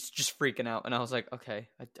 Like, she's just freaking out, and I was like, okay,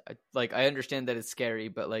 I understand that it's scary,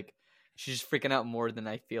 but like, she's just freaking out more than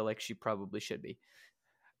I feel like she probably should be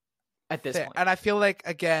at this point. And I feel like,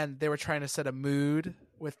 again, they were trying to set a mood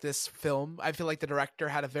with this film. I feel like the director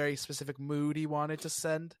had a very specific mood he wanted to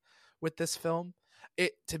send with this film.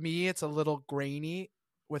 To me, it's a little grainy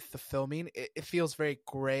with the filming. It feels very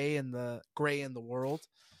gray in the world.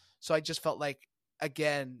 So I just felt like,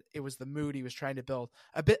 again, it was the mood he was trying to build.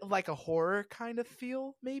 A bit like a horror kind of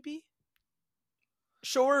feel, maybe?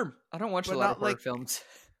 Sure. I don't watch a lot of horror films.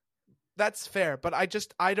 That's fair, but I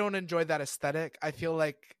don't enjoy that aesthetic. I feel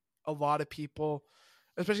like a lot of people,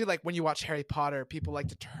 especially like when you watch Harry Potter, people like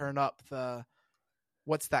to turn up the,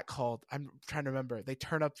 what's that called? I'm trying to remember. They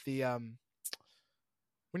turn up the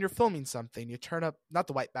when you're filming something, you turn up not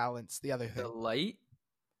the white balance, the other thing. The light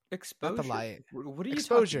exposure. Not the light. What are you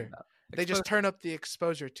talking about? They just turn up the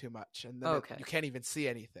exposure too much, and then you can't even see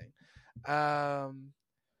anything.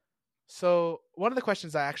 So one of the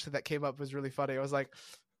questions that came up was really funny. I was like,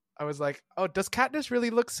 oh, does Katniss really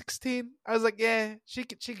look 16? I was like, yeah, she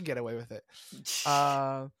can get away with it.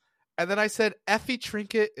 And then I said, Effie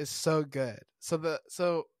Trinket is so good.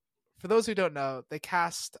 So for those who don't know, they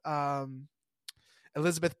cast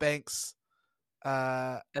Elizabeth Banks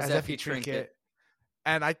as Effie Trinket.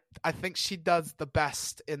 And I think she does the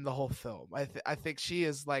best in the whole film. I think she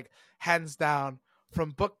is, like, hands down, from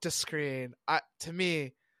book to screen. To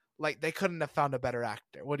me, like, they couldn't have found a better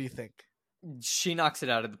actor. What do you think? She knocks it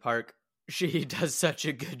out of the park. She does such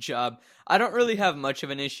a good job. I don't really have much of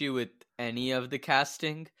an issue with any of the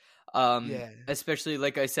casting. Especially,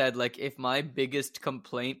 like I said, like, if my biggest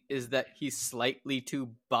complaint is that he's slightly too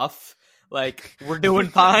buff, like, we're doing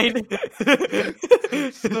fine.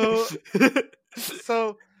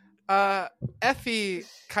 So Effie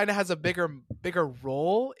kind of has a bigger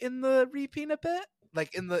role in the reaping a bit.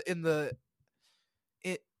 Like in the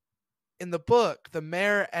book, the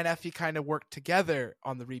mayor and Effie kind of work together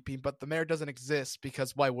on the reaping, but the mayor doesn't exist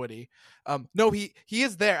because why would he? No, he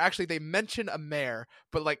is there. Actually, they mention a mayor,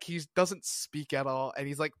 but like he doesn't speak at all, and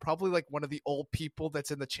he's like probably like one of the old people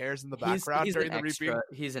that's in the chairs in the background during the reaping.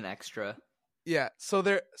 He's an extra. Yeah,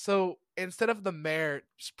 so instead of the mayor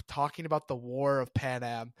just talking about the War of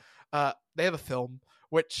Panem, they have a film,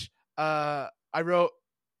 which I wrote.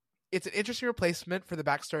 It's an interesting replacement for the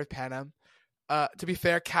backstory of Panem. To be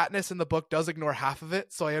fair, Katniss in the book does ignore half of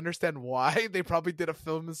it, so I understand why they probably did a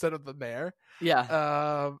film instead of the mayor.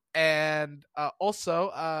 Yeah. And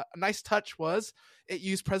also, a nice touch was it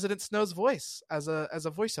used President Snow's voice as a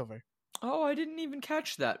voiceover. Oh, I didn't even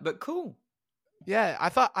catch that, but cool. Yeah, I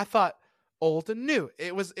thought old and new.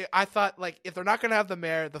 I thought, like, if they're not gonna have the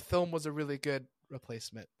mayor, the film was a really good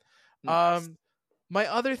replacement. Nice. My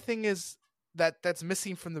other thing is that's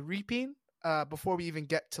missing from the reaping. Before we even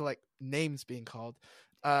get to like names being called,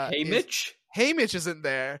 Haymitch isn't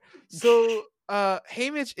there. So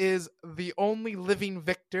Haymitch is the only living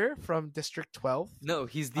victor from District 12. No,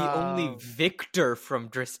 he's the only victor from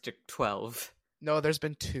District 12. No, there's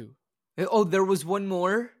been 2. Oh, there was one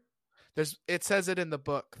more. It says it in the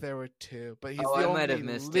book. There were 2, but he's the I only might have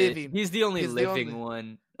missed living. It. He's the only living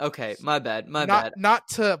one. Okay, my bad. Not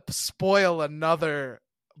to spoil another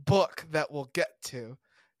book that we'll get to.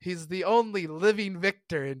 He's the only living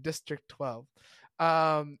victor in District 12.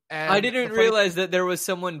 And I didn't realize that there was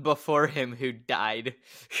someone before him who died.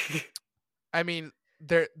 I mean,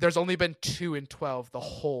 there's only been 2 in 12 the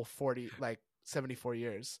whole 74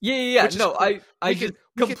 years. Yeah. No, I just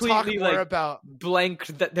completely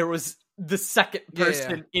blanked that there was the second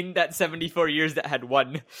person in that 74 years that had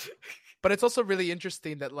 1. But it's also really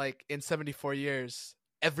interesting that, like, in 74 years,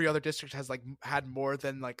 every other district has like had more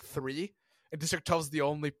than like 3. And District 12 is the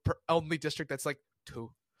only district that's like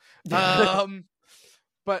 2.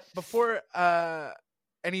 But before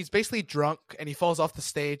and he's basically drunk and he falls off the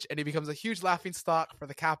stage and he becomes a huge laughing stock for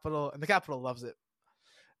the Capitol, and the Capitol loves it.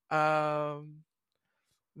 I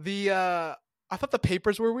thought the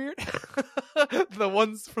papers were weird. The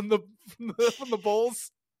ones from the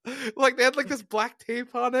bowls, like they had like this black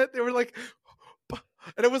tape on it. They were like,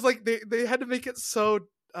 and it was like they had to make it so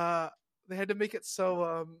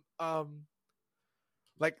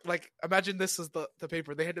like imagine this is the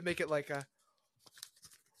paper. They had to make it like a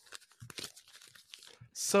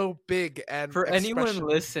so big. And for anyone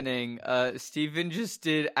listening, Steven just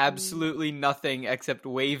did absolutely nothing except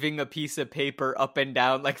waving a piece of paper up and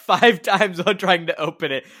down like 5 times while trying to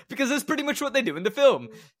open it, because that's pretty much what they do in the film.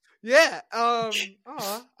 Yeah. I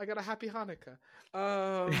got a happy Hanukkah.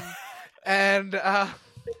 And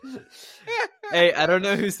hey, I don't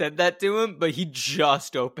know who said that to him, but he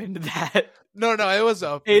just opened that. No, it was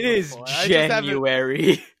open. It is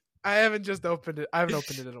January. I haven't just opened it. I haven't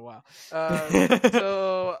opened it in a while.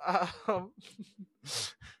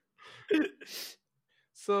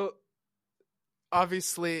 So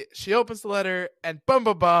obviously she opens the letter and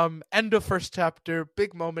boom, end of first chapter.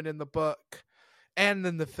 Big moment in the book and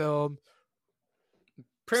in the film.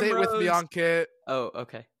 Primrose. Say it with me, Ankit. Oh,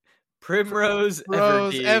 okay. Primrose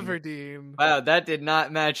Everdeen. Wow, that did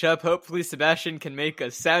not match up. Hopefully Sebastian can make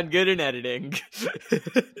us sound good in editing.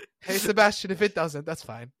 Hey, Sebastian, if it doesn't, that's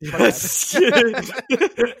fine.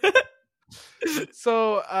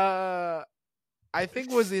 So, I think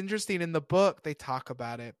what was interesting in the book, they talk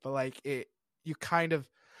about it, but like you kind of,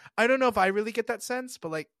 I don't know if I really get that sense,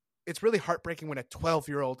 but like it's really heartbreaking when a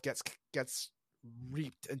 12-year-old gets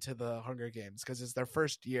reaped into the Hunger Games because it's their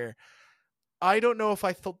first year. I don't know if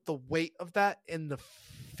I felt the weight of that in the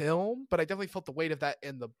film, but I definitely felt the weight of that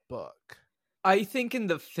in the book. I think in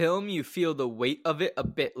the film you feel the weight of it a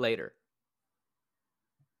bit later.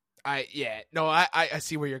 I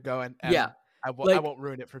see where you're going. Yeah. I won't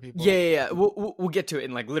ruin it for people. Yeah. We'll get to it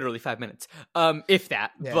in like literally 5 minutes. If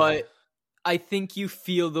that. Yeah. But I think you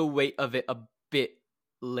feel the weight of it a bit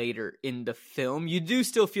later in the film. You do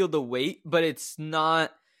still feel the weight, but it's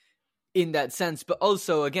not in that sense. But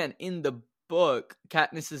also, again, in the book,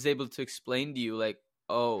 Katniss is able to explain to you like,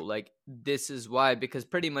 oh, like this is why, because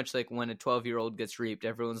pretty much like when a 12-year-old gets reaped,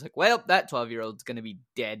 everyone's like, well, that 12-year-old's gonna be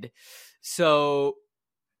dead. So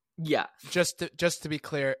yeah, just to be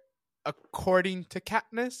clear, according to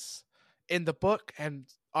Katniss in the book, and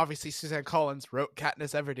obviously Suzanne Collins wrote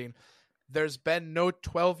Katniss Everdeen, there's been no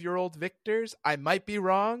 12-year-old victors. I might be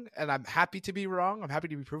wrong, and I'm happy to be wrong. I'm happy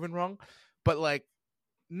to be proven wrong, but like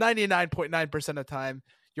 99.9% of the time,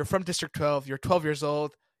 you're from District 12, you're 12 years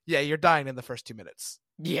old. Yeah, you're dying in the first 2 minutes.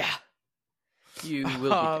 Yeah. You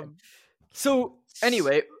will be dead. So,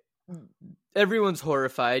 anyway, everyone's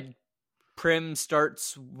horrified. Prim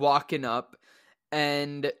starts walking up,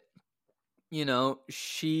 and, you know,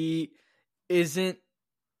 she isn't,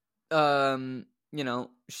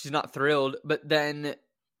 she's not thrilled, but then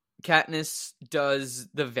Katniss does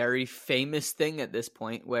the very famous thing at this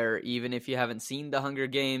point, where even if you haven't seen The Hunger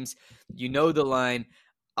Games, you know the line,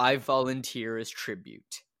 I volunteer as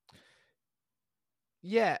tribute.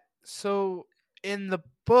 Yeah, so in the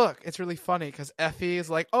book, it's really funny because Effie is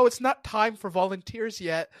like, "Oh, it's not time for volunteers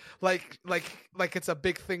yet." Like it's a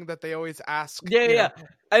big thing that they always ask. Yeah.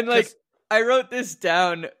 And like, I wrote this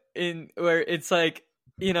down in where it's like,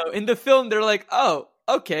 you know, in the film they're like, "Oh,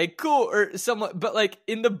 okay, cool," or somewhat, but like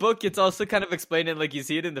in the book, it's also kind of explained, and like you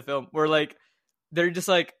see it in the film, where like they're just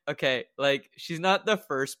like, okay, like she's not the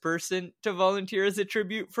first person to volunteer as a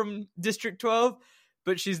tribute from District 12.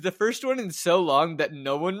 But she's the first one in so long that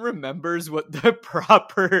no one remembers what the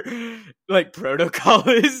proper like protocol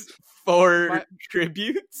is for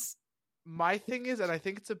tributes. My thing is, and I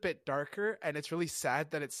think it's a bit darker, and it's really sad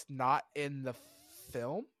that it's not in the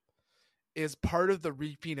film, is part of the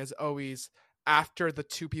reaping is always after the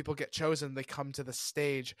 2 people get chosen, they come to the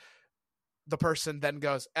stage. The person then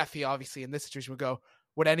goes, Effie obviously in this situation would go,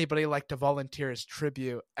 would anybody like to volunteer as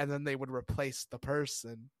tribute? And then they would replace the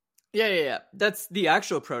person. Yeah. That's the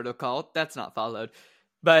actual protocol. That's not followed.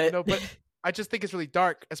 But but I just think it's really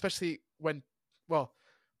dark, especially when, well,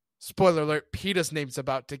 spoiler alert, Peeta's name's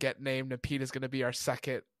about to get named, and Peeta's going to be our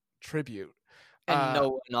second tribute. And no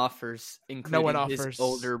one offers, including his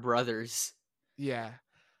older brothers. Yeah.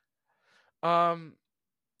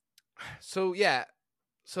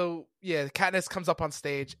 So Katniss comes up on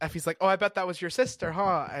stage. Effie's like, "Oh, I bet that was your sister,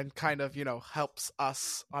 huh?" And kind of, helps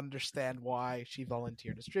us understand why she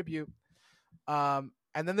volunteered as tribute. And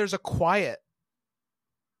then there's a quiet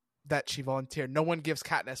that she volunteered. No one gives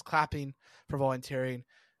Katniss clapping for volunteering.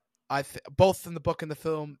 Both in the book and the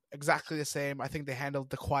film, exactly the same. I think they handled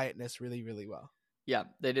the quietness really, really well. Yeah,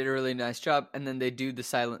 they did a really nice job. And then they do the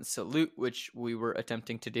silent salute, which we were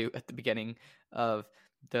attempting to do at the beginning of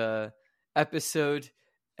the episode.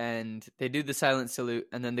 and they do the silent salute,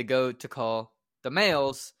 and then they go to call the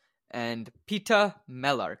males, and Peeta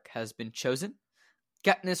Mellark has been chosen.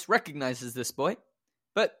 Katniss recognizes this boy,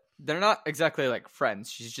 but they're not exactly like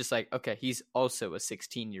friends. She's just like, okay, he's also a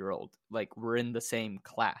 16-year-old. Like, we're in the same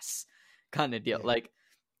class kind of deal. Yeah. Like,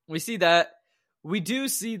 we see that. We do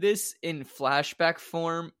see this in flashback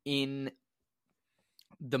form in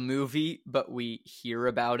the movie, but we hear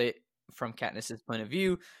about it from Katniss's point of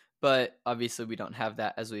view. But obviously we don't have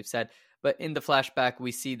that, as we've said. But in the flashback,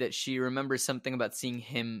 we see that she remembers something about seeing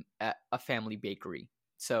him at a family bakery.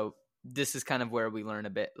 So this is kind of where we learn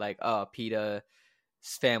a bit, like, oh, Peeta's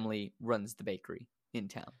family runs the bakery in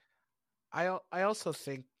town. I also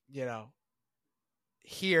think,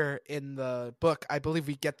 here in the book, I believe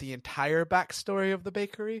we get the entire backstory of the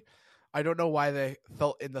bakery. I don't know why they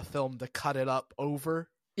felt in the film to cut it up over.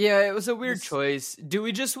 Yeah, it was a weird choice. Do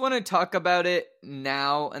we just want to talk about it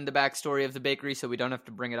now and the backstory of the bakery so we don't have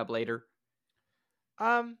to bring it up later?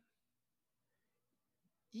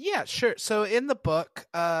 Yeah, sure. So in the book,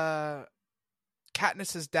 Katniss's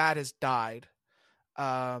dad has died,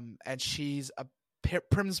 and she's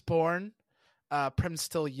Prim's born. Prim's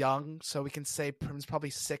still young, so we can say Prim's probably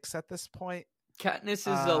 6 at this point.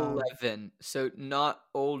 Katniss is 11, so not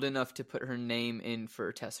old enough to put her name in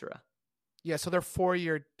for Tessera. Yeah, so they're a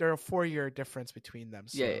 4-year difference between them.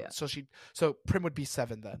 So, yeah. So Prim would be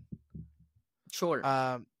 7 then. Sure.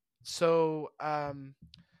 She's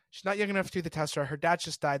not young enough to do the Tessera. Her dad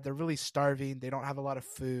just died. They're really starving. They don't have a lot of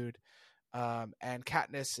food. And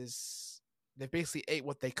Katniss they basically ate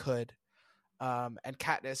what they could. And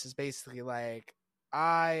Katniss is basically like,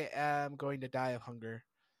 I am going to die of hunger.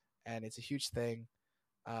 And it's a huge thing.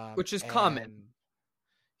 Which is common.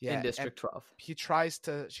 In District 12. She tries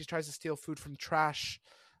to steal food from trash.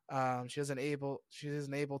 She isn't able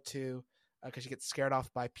to because she gets scared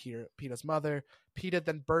off by Peeta's mother. Peeta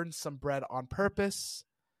then burns some bread on purpose,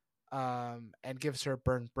 and gives her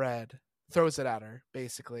burned bread. Throws it at her,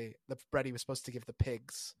 basically. The bread he was supposed to give the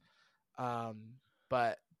pigs. And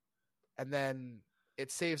then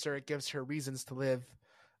it saves her. It gives her reasons to live.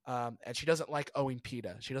 And she doesn't like owing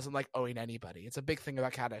Peeta. She doesn't like owing anybody. It's a big thing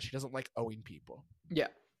about Katniss. She doesn't like owing people. Yeah.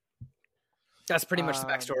 That's pretty much the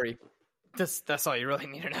backstory. That's all you really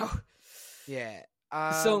need to know. Yeah.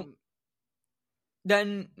 So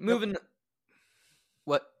then moving.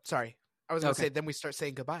 What? Sorry, I was going to say. Then we start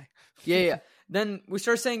saying goodbye. Yeah. Then we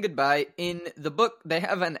start saying goodbye. In the book, they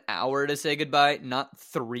have an hour to say goodbye, not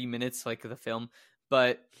 3 minutes like the film.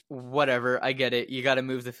 But whatever, I get it. You got to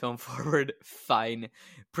move the film forward. Fine.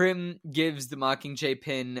 Prim gives the Mockingjay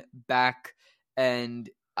pin back, and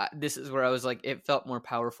this is where I was like, it felt more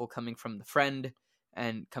powerful coming from the friend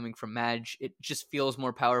and coming from Madge. It just feels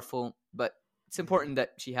more powerful, but it's important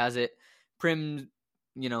that she has it. Prim,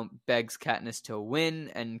 begs Katniss to win,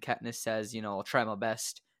 and Katniss says, I'll try my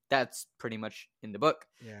best. That's pretty much in the book.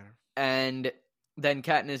 Yeah. And then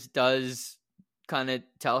Katniss does kind of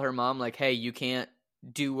tell her mom, like, hey, you can't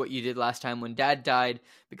do what you did last time when Dad died,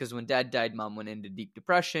 because when Dad died, Mom went into deep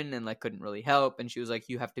depression and couldn't really help. And she was like,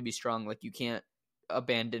 you have to be strong. Like, you can't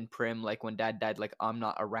abandon Prim. Like, when Dad died, I'm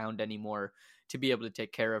not around anymore to be able to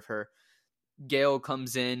take care of her. Gale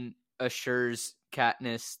comes in, assures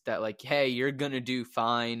Katniss that hey, you're gonna do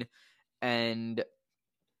fine, and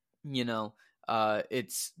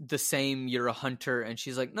it's the same, you're a hunter. And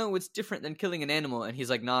she's like, no, it's different than killing an animal. And he's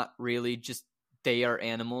like, not really, just they are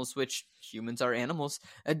animals, which humans are animals.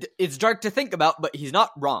 And it's dark to think about, but he's not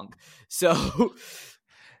wrong. So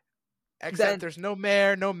except there's no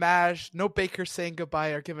mayor, no Madge, no baker saying goodbye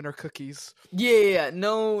or giving her cookies. Yeah.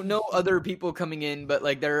 No other people coming in, but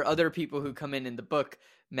there are other people who come in the book.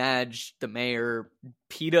 Madge, the mayor,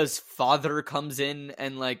 Peeta's father comes in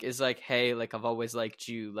and is like, hey, I've always liked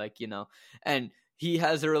you, and he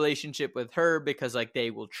has a relationship with her because they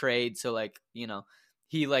will trade. So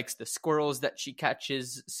he likes the squirrels that she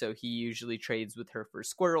catches, so he usually trades with her for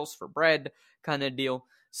squirrels for bread kind of deal.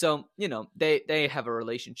 So, they have a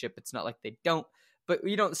relationship. It's not like they don't, but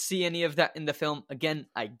you don't see any of that in the film. Again,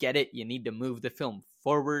 I get it. You need to move the film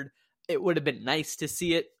forward. It would have been nice to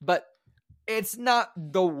see it, but it's not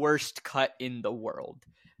the worst cut in the world.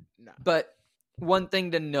 No. But one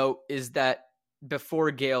thing to note is that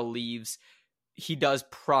before Gale leaves, he does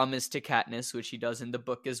promise to Katniss, which he does in the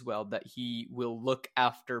book as well, that he will look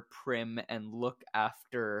after Prim and look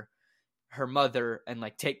after her mother and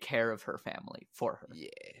take care of her family for her.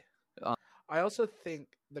 Yeah. I also think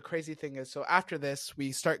the crazy thing is, so after this,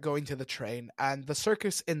 we start going to the train, and the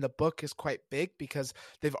circus in the book is quite big because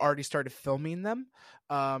they've already started filming them.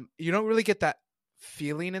 You don't really get that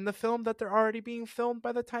feeling in the film that they're already being filmed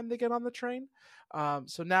by the time they get on the train.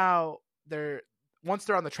 So now once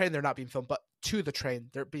they're on the train, they're not being filmed, but to the train,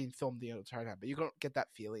 they're being filmed the entire time. But you don't get that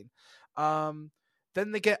feeling.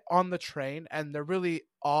 Then they get on the train, and they're really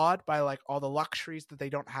awed by like all the luxuries that they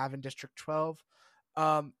don't have in District 12.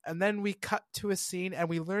 And then we cut to a scene, and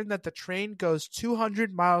we learn that the train goes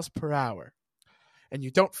 200 miles per hour, and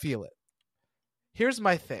you don't feel it. Here's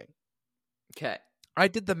my thing. Okay. I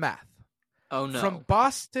did the math. Oh, no. From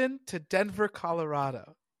Boston to Denver,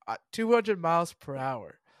 Colorado, at 200 miles per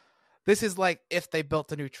hour. This is like if they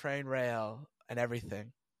built a new train rail and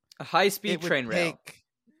everything. A high-speed train rail.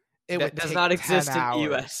 That does not exist in the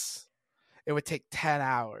U.S. It would take 10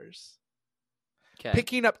 hours. Okay.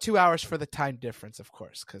 Picking up 2 hours for the time difference, of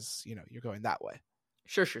course, because, you know, you're going that way.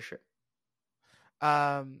 Sure.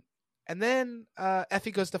 And then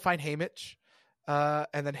Effie goes to find Haymitch.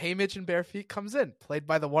 And then Haymitch and Barefeet comes in, played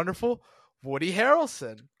by the wonderful Woody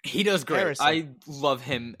Harrelson. He does great. I love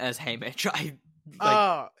him as Haymitch.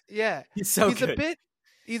 Yeah. He's so good.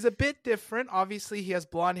 He's a bit different. Obviously, he has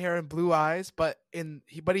blonde hair and blue eyes, but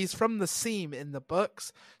he's from the Seam in the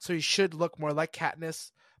books, so he should look more like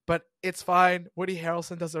Katniss. But it's fine. Woody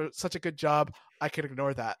Harrelson does such a good job. I can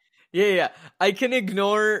ignore that. Yeah. I can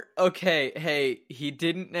ignore. Okay, hey, he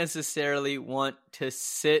didn't necessarily want to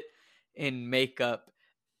sit in makeup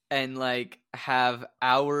and like have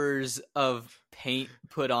hours of paint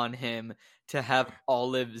put on him to have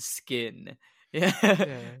olive skin.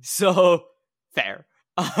 Yeah. So fair.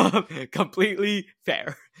 Completely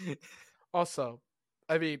fair. Also,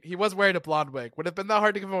 I mean, he was wearing a blonde wig. Would it have been that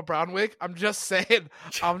hard to give him a brown wig? I'm just saying.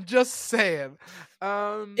 It's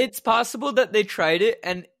possible that they tried it,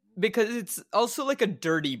 and because it's also like a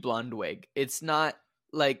dirty blonde wig. It's not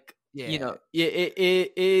like, you know,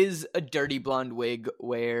 it is a dirty blonde wig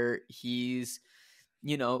where he's,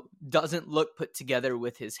 you know, doesn't look put together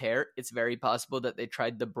with his hair. It's very possible that they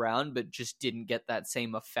tried the brown, but just didn't get that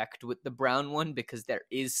same effect with the brown one, because there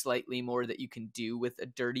is slightly more that you can do with a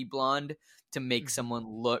dirty blonde to make someone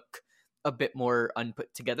look a bit more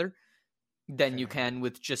unput together than you can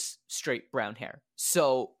with just straight brown hair.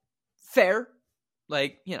 So fair.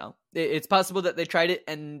 Like, you know, it's possible that they tried it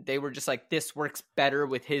and they were just like, this works better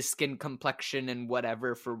with his skin complexion and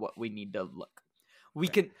whatever for what we need to look. We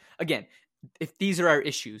can, again, if these are our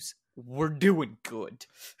issues, we're doing good.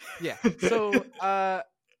 Yeah. So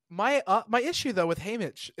my issue though with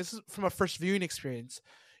Haymitch, this is from a first viewing experience.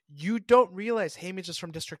 You don't realize Haymitch is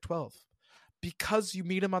from District 12 because you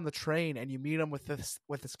meet him on the train and you meet him with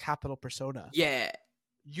this capital persona. Yeah.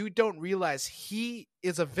 You don't realize he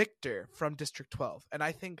is a Victor from District 12, and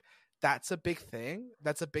I think that's a big thing.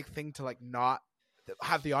 That's a big thing to like not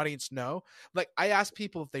have the audience know. Like, I asked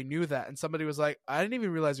people if they knew that, and somebody was like, I didn't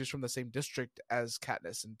even realize he was from the same district as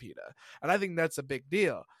Katniss and Peeta. And I think that's a big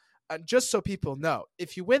deal. And just so people know,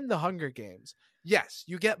 if you win the Hunger Games, yes,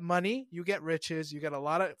 you get money, you get riches, you get a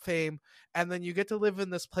lot of fame, and then you get to live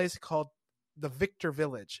in this place called the Victor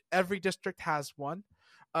Village. Every district has one.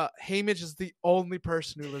 Haymitch is the only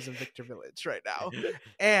person who lives in Victor Village right now.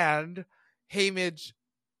 And Haymitch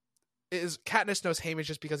Katniss knows Haymitch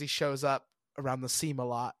just because he shows up around the Seam a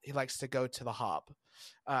lot. He likes to go to the Hob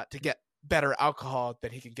to get better alcohol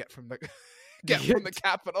than he can get from the from the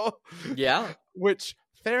capital. Yeah. Which,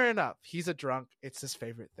 fair enough. He's a drunk. It's his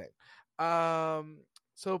favorite thing.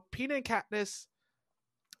 So Peeta and Katniss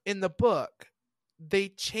in the book, they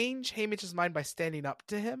change Haymitch's mind by standing up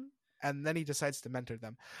to him, and then he decides to mentor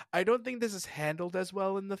them. I don't think this is handled as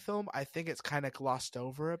well in the film. I think it's kind of glossed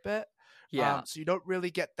over a bit. Yeah. So you don't really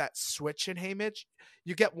get that switch in Haymitch.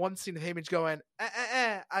 You get one scene of Haymitch going,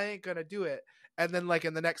 I ain't gonna do it. And then like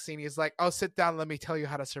in the next scene, he's like, oh, sit down, let me tell you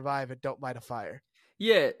how to survive and don't light a fire.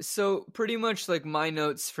 Yeah, so pretty much like my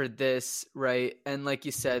notes for this, right? And like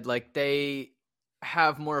you said, like they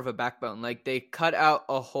have more of a backbone. Like they cut out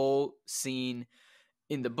a whole scene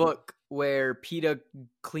in the book where Peeta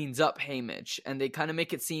cleans up Haymitch, and they kind of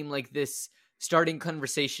make it seem like this starting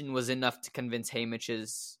conversation was enough to convince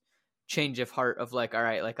Haymitch's change of heart of like, all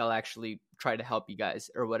right, like I'll actually try to help you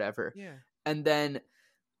guys or whatever. Yeah. And then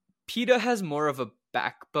Peeta has more of a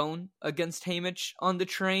backbone against Haymitch on the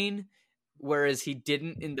train, whereas he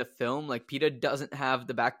didn't in the film. Like Peeta doesn't have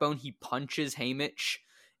the backbone. He punches Haymitch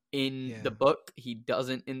in the book. He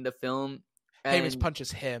doesn't in the film. Haymitch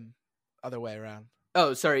punches him. Other way around.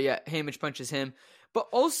 Oh, sorry, yeah. Haymitch punches him. But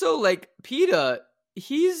also, like, Peeta,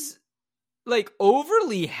 he's, like,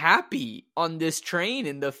 overly happy on this train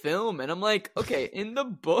in the film. And I'm like, okay, in the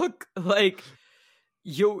book, like,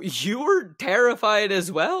 you were terrified as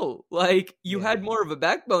well. Like, you had more of a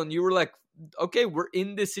backbone. You were like, okay, we're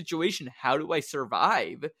in this situation. How do I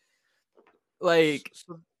survive? Like...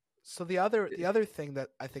 So the other thing that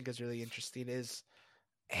I think is really interesting is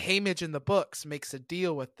Haymitch in the books makes a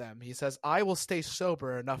deal with them. He says, I will stay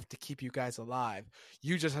sober enough to keep you guys alive.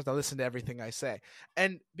 You just have to listen to everything I say.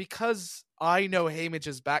 And because I know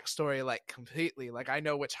Haymitch's backstory like completely, like I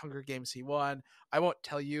know which Hunger Games he won. I won't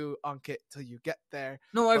tell you, Ankit, till you get there.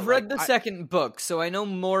 No, I've read the second book, so I know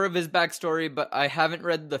more of his backstory, but I haven't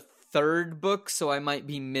read the third book, so I might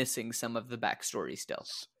be missing some of the backstory still.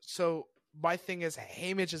 So my thing is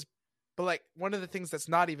Haymitch is, but like one of the things that's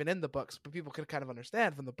not even in the books, but people could kind of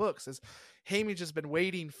understand from the books, is Haymitch has been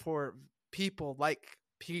waiting for people like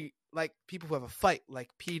people who have a fight, like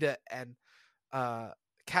Peeta and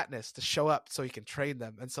Katniss, to show up so he can train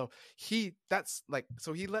them. And so he lets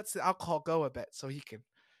the alcohol go a bit so he can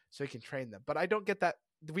train them. But I don't get that.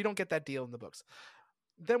 We don't get that deal in the books.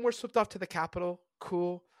 Then we're swept off to the Capitol.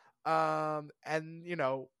 Cool. And you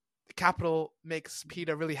know, the Capitol makes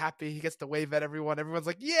Peeta really happy. He gets to wave at everyone. Everyone's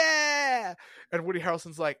like, yeah. And Woody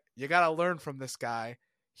Harrelson's like, you got to learn from this guy.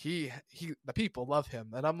 The people love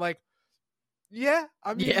him. And I'm like, yeah,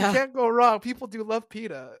 I mean, you can't go wrong. People do love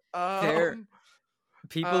Peeta.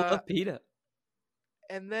 People love Peeta.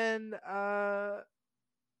 And then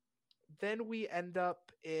we end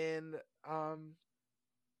up in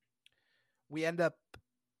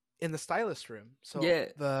the stylist room. So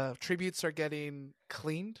the tributes are getting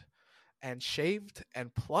cleaned and shaved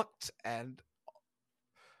and plucked and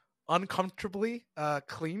uncomfortably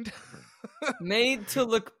cleaned. Made to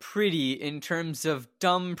look pretty in terms of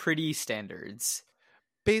dumb pretty standards.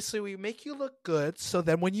 Basically, we make you look good, so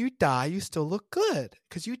then when you die, you still look good,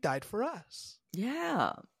 because you died for us.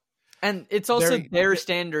 Yeah. And it's also their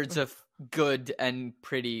standards of good and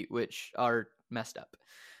pretty, which are messed up.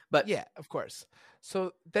 But yeah, of course.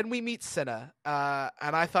 So then we meet Cinna,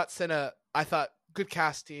 and I thought good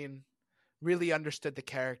casting, really understood the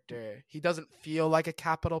character. He doesn't feel like a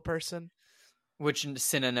Capitol person. Which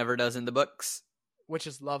Cinna never does in the books. Which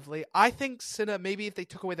is lovely. I think Cinna, maybe if they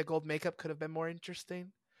took away the gold makeup, could have been more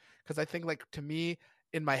interesting. Because I think, like, to me,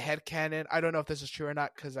 in my head canon, I don't know if this is true or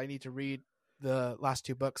not, because I need to read the last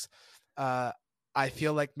two books. I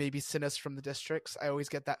feel like maybe Cinna's from the districts. I always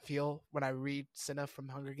get that feel when I read Cinna from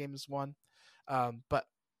Hunger Games 1. But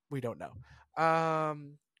we don't know.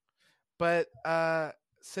 But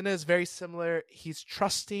Cinna is very similar. He's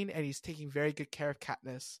trusting and he's taking very good care of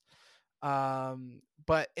Katniss.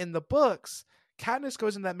 But in the books, Katniss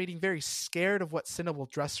goes in that meeting very scared of what Cinna will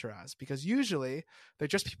dress her as, because usually they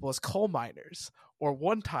dress people as coal miners. Or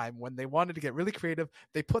one time when they wanted to get really creative,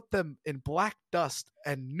 they put them in black dust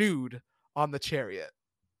and nude on the chariot.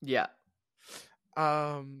 Yeah.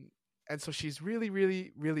 And so she's really,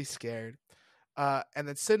 really, really scared. And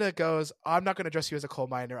then Cinna goes, I'm not going to dress you as a coal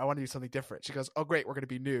miner. I want to do something different. She goes, oh, great, we're going to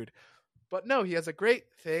be nude. But no, he has a great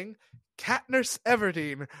thing. Katniss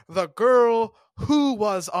Everdeen, the girl who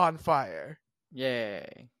was on fire.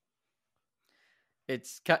 Yay.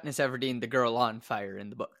 It's Katniss Everdeen, the girl on fire in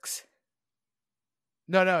the books.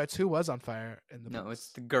 No, it's who was on fire in the books. No,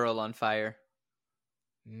 it's the girl on fire.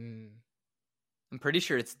 I'm pretty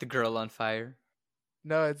sure it's the girl on fire.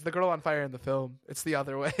 No, it's the girl on fire in the film. It's the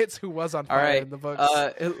other way. It's who was on fire in the books.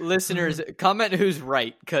 Listeners, comment who's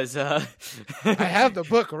right, because I have the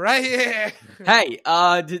book right here. Hey,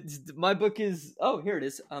 my book is... Oh, here it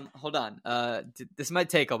is. Hold on. This might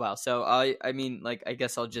take a while, so I mean, like, I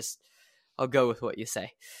guess I'll go with what you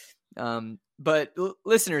say. But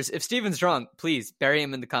listeners, if Steven's wrong, please bury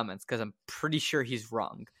him in the comments, because I'm pretty sure he's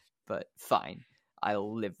wrong. But fine.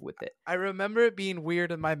 I'll live with it. I remember it being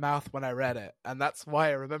weird in my mouth when I read it, and that's why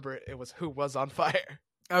I remember it was who was on fire.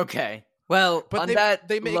 Okay. Well, but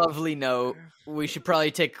lovely note, we should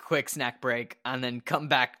probably take a quick snack break and then come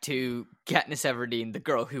back to Katniss Everdeen, the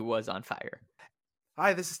girl who was on fire.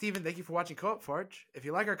 Hi, this is Steven. Thank you for watching Co-op Forge. If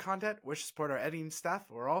you like our content, wish to support our editing staff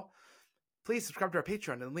or all, please subscribe to our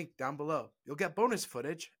Patreon and the link down below. You'll get bonus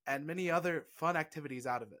footage and many other fun activities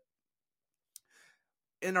out of it.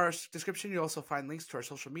 In our description, you'll also find links to our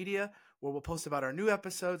social media, where we'll post about our new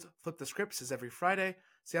episodes. Flip the Scripts is every Friday,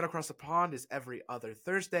 Seattle Across the Pond is every other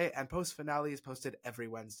Thursday, and Post Finale is posted every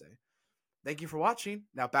Wednesday. Thank you for watching.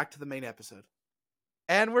 Now back to the main episode.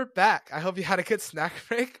 And we're back. I hope you had a good snack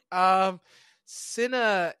break.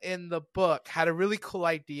 Cinna in the book had a really cool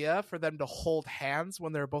idea for them to hold hands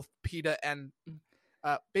when they're both Peeta and...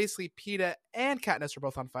 basically Peeta and Katniss were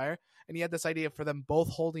both on fire, and he had this idea for them both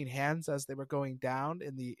holding hands as they were going down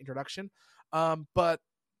in the introduction. But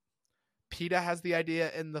Peeta has the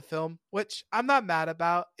idea in the film, which I'm not mad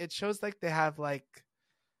about. It shows like they have like,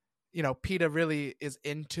 you know, Peeta really is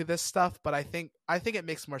into this stuff, but I think it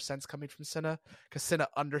makes more sense coming from Cinna, because Cinna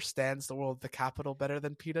understands the world of the Capitol better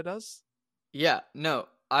than Peeta does. Yeah, no,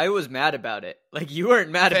 I was mad about it. Like, you weren't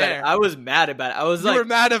mad about it. I was mad about it. I was you were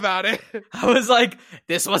mad about it. I was like,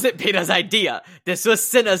 this wasn't Peeta's idea. This was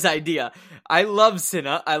Cinna's idea. I love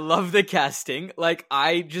Cinna. I love the casting. Like,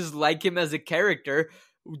 I just like him as a character.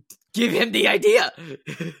 Give him the idea.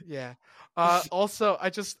 Yeah. Also, I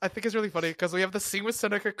think it's really funny because we have the scene with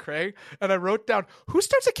Seneca Craig, and I wrote down, who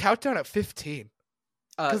starts a countdown at 15?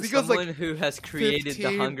 Because he goes like, who has created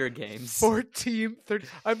 15, the Hunger Games. 14, 13.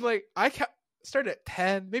 I'm like, I started at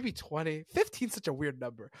 10, maybe 20. 15 is such a weird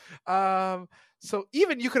number. So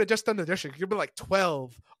even you could have just done the district. You'd be like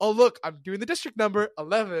 12. Oh, look, I'm doing the district number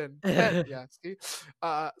 11. 10. Yeah. See?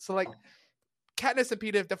 So like, Katniss and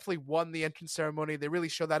Peeta have definitely won the entrance ceremony. They really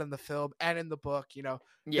show that in the film and in the book. You know,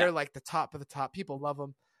 they're like the top of the top. People love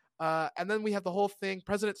them. And then we have the whole thing.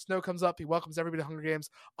 President Snow comes up. He welcomes everybody to Hunger Games.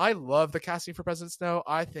 I love the casting for President Snow.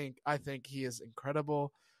 I think he is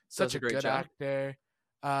incredible. Such a good actor.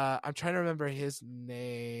 I'm trying to remember his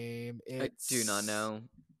name. I do not know.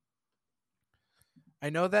 I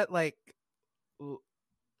know that like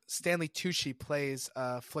Stanley Tucci plays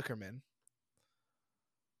Flickerman.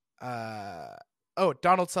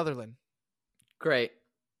 Donald Sutherland. Great.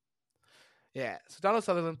 Yeah, so Donald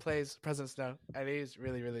Sutherland plays President Snow, and he's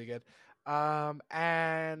really, really good.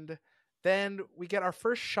 And then we get our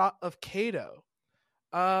first shot of Cato.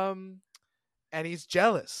 And he's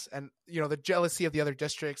jealous. And, you know, the jealousy of the other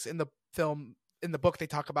districts. In the film, in the book, they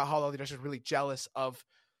talk about how all the districts are really jealous of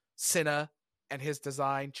Cinna and his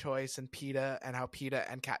design choice and Peeta and how Peeta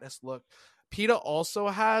and Katniss look. Peeta also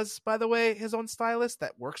has, by the way, his own stylist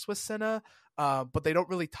that works with Cinna, but they don't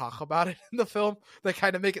really talk about it in the film. They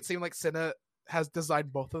kind of make it seem like Cinna has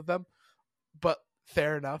designed both of them, but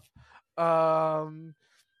fair enough.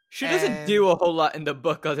 She doesn't do a whole lot in the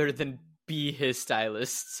book other than be his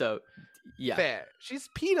stylist, so yeah. Fair. She's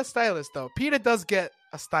Peeta's stylist, though. Peeta does get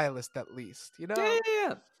a stylist at least, you know?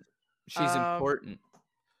 Yeah. She's important.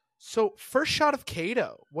 So, first shot of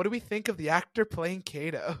Cato. What do we think of the actor playing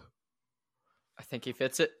Cato? I think he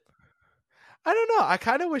fits it. I don't know. I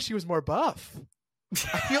kind of wish he was more buff.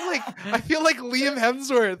 I feel like Liam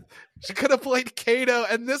Hemsworth could have played Cato,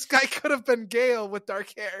 and this guy could have been Gale with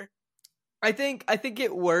dark hair. I think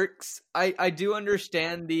it works. I do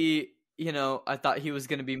understand the, you know, I thought he was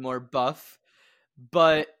going to be more buff,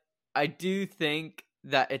 but I do think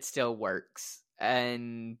that it still works.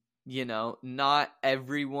 And, you know, not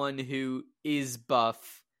everyone who is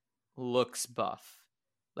buff looks buff.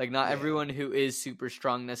 Like, not everyone who is super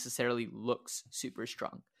strong necessarily looks super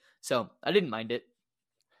strong. So, I didn't mind it.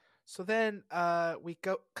 So then we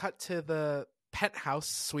cut to the penthouse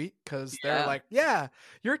suite because they're like, yeah,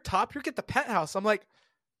 you're top, you get the penthouse. I'm like,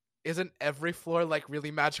 isn't every floor like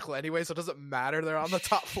really magical anyway? So it doesn't matter they're on the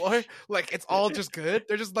top floor. Like, it's all just good.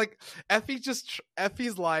 They're just like,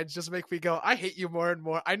 Effie's lines just make me go, I hate you more and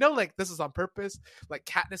more. I know like this is on purpose. Like,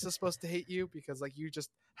 Katniss is supposed to hate you because like you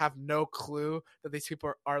just have no clue that these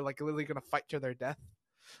people are like literally gonna fight to their death.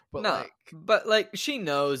 But she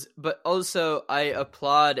knows. But also, I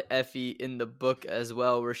applaud Effie in the book as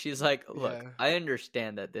well, where she's like, look, I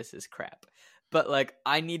understand that this is crap, but like,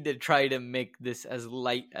 I need to try to make this as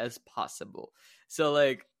light as possible. So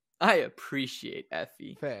like, I appreciate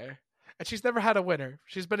Effie. Fair. And she's never had a winner.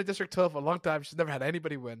 She's been in District 12 for a long time. She's never had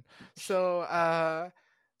anybody win. So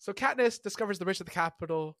Katniss discovers the Witch at the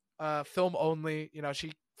Capitol, film only. You know,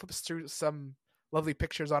 she flips through some lovely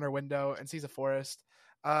pictures on her window and sees a forest.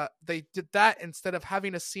 They did that instead of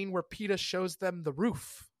having a scene where Peeta shows them the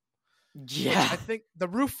roof. Yeah. I think the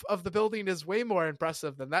roof of the building is way more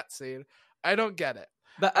impressive than that scene. I don't get it.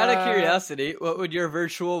 But out of curiosity, what would your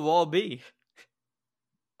virtual wall be?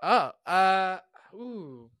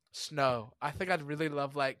 Snow. I think I'd really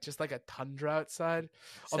love like just like a tundra outside.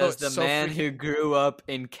 Says the man who grew up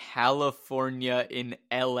in California in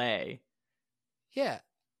LA. Yeah.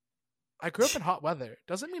 I grew up in hot weather.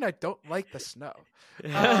 Doesn't mean I don't like the snow.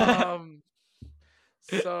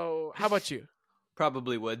 So how about you?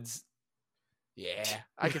 Probably woods. Yeah,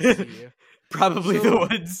 I can see you. Probably the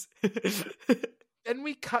woods. Then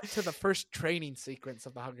we cut to the first training sequence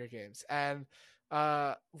of the Hunger Games, and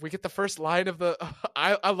we get the first line of the.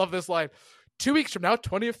 I love this line. 2 weeks from now,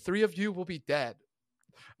 23 of you will be dead,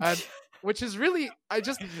 and which is really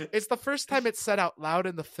it's the first time it's said out loud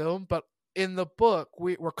in the film, but in the book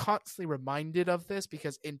we're constantly reminded of this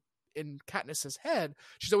because in Katniss's head,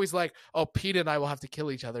 she's always like, oh, Peeta and I will have to kill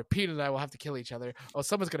each other. Peeta and I will have to kill each other. Oh,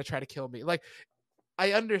 someone's going to try to kill me. Like,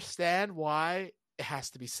 I understand why it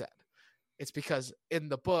has to be said. It's because in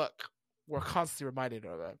the book, we're constantly reminded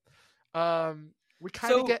of it. We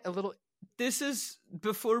kind of get a little... This is,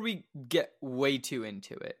 before we get way too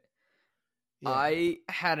into it, I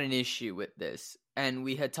had an issue with this and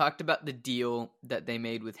we had talked about the deal that they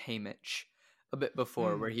made with Haymitch a bit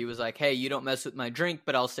before, where he was like, hey, you don't mess with my drink,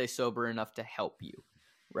 but I'll stay sober enough to help you,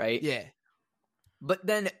 right? Yeah. But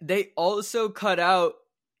then they also cut out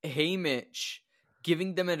Haymitch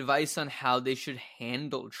giving them advice on how they should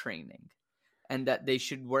handle training, and that they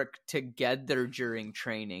should work together during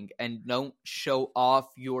training and don't show off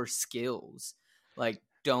your skills. Like,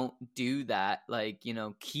 don't do that. Like, you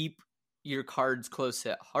know, keep your cards close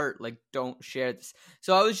at heart. Like, don't share this.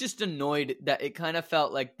 So I was just annoyed that it kind of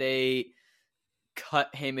felt like they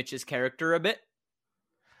cut Haymitch's character a bit.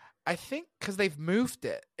 I think because they've moved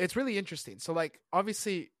it. It's really interesting. So, like,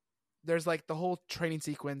 obviously, there's, like, the whole training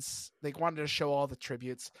sequence. They wanted to show all the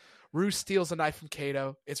tributes. Rue steals a knife from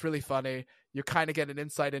Kato. It's really funny. You kind of get an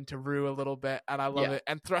insight into Rue a little bit, and I love it.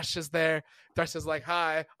 And Thresh is there. Thresh is like,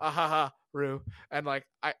 hi, Rue. And, like,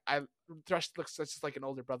 Thresh looks just like an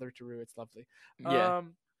older brother to Rue. It's lovely. Yeah.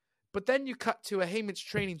 But then you cut to a Haymitch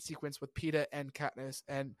training sequence with Peeta and Katniss,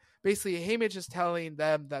 and basically Haymitch is telling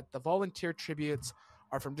them that the volunteer tributes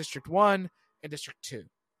are from District 1 and District 2.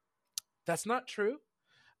 That's not true.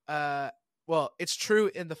 Well, it's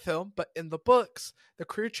true in the film, but in the books, the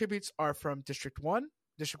career tributes are from District 1,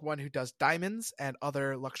 who does diamonds and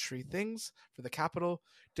other luxury things for the capital,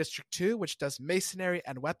 District 2, which does masonry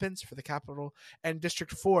and weapons for the capital, and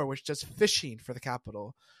District 4, which does fishing for the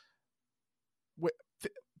capital. Well,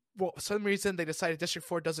 for some reason, they decided District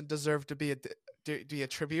 4 doesn't deserve to be a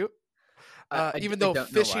tribute. Even though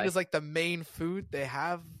fishing is like the main food they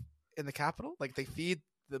have in the capital. Like, they feed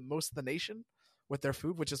the most of the nation with their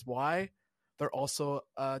food, which is why they're also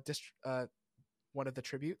one of the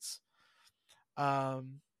tributes. But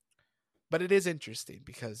it is interesting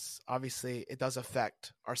because obviously it does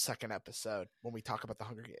affect our second episode when we talk about the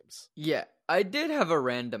Hunger Games. Yeah, I did have a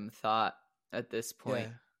random thought at this point.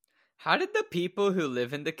 Yeah. How did the people who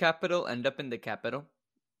live in the capital end up in the capital?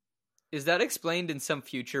 Is that explained in some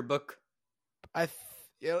future book?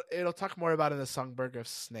 It'll talk more about it in the Songbird of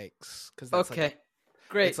Snakes. Okay.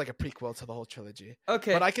 Great. It's like a prequel to the whole trilogy.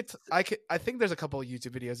 Okay. But I think there's a couple of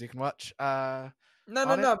YouTube videos you can watch.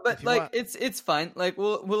 No, but like it's fine. Like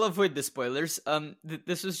we'll avoid the spoilers.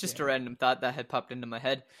 This was just a random thought that had popped into my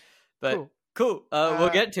head. But cool. We'll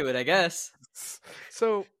get to it, I guess.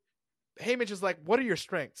 So Haymitch is like, "What are your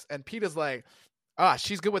strengths?" And Peeta's like,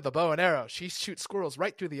 she's good with the bow and arrow. She shoots squirrels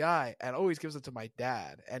right through the eye and always gives it to my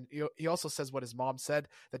dad. And he also says what his mom said,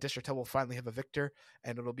 that District 10 will finally have a victor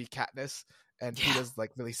and it'll be Katniss. And Peeta's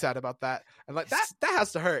like really sad about that. And like, that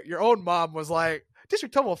has to hurt. Your own mom was like,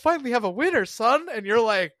 District 10 will finally have a winner, son. And you're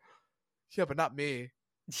like, yeah, but not me.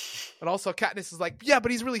 And also Katniss is like, yeah,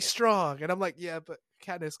 but he's really strong. And I'm like, yeah, but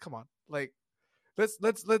Katniss, come on. Like, let's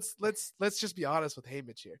just be honest with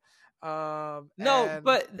Haymitch here.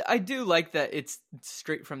 But I do like that it's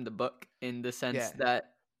straight from the book in the sense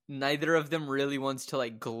that neither of them really wants to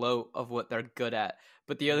like gloat of what they're good at,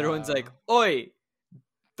 but the other one's like, oi,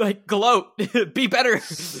 like gloat, be better.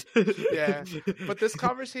 Yeah, but this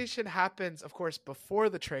conversation happens, of course, before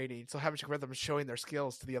the training, so Haymitch read them showing their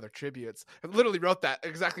skills to the other tributes. I literally wrote that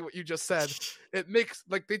exactly what you just said. It makes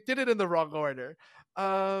like they did it in the wrong order.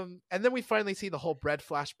 And then we finally see the whole bread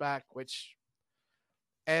flashback, which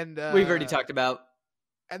we've already talked about.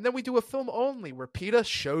 And then we do a film only where Peeta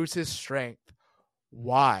shows his strength.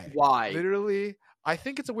 Why? Literally, I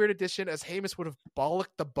think it's a weird addition, as Haymitch would have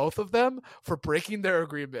bollocked the both of them for breaking their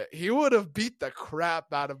agreement. He would have beat the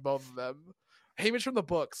crap out of both of them. Haymitch from the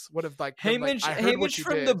books would have like Haymitch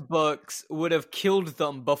from the books would have killed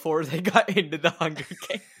them before they got into the Hunger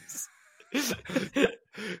Games.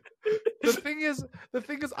 The thing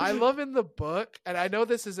is, I love in the book, and I know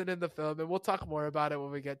this isn't in the film, and we'll talk more about it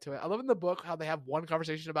when we get to it. I love in the book how they have one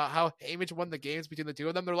conversation about how Haymitch won the games between the two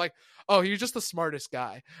of them. They're like, "Oh, he's just the smartest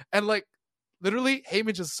guy," and like, literally,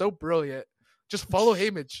 Haymitch is so brilliant. Just follow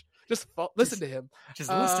Haymitch. Listen to him. Just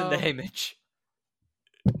listen to Haymitch.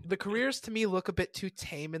 The careers to me look a bit too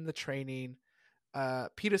tame in the training.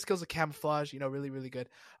 Peeta's skills of camouflage, really, really good.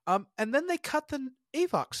 And then they cut the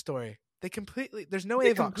Avox story. There's no Avox story.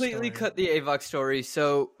 They completely cut the Avox story.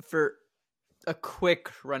 So for a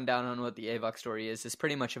quick rundown on what the Avox story is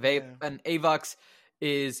pretty much an Avox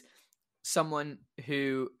is someone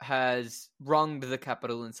who has wronged the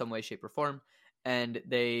capital in some way, shape, or form, and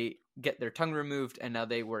they get their tongue removed, and now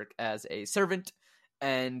they work as a servant.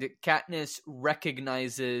 And Katniss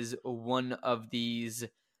recognizes one of these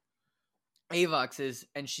Avoxes,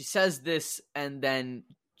 and she says this, and then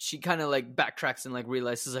she kind of like backtracks and like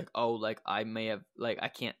realizes like, oh, like I may have like I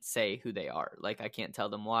can't say who they are, like I can't tell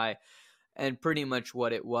them why. And pretty much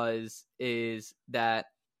what it was is that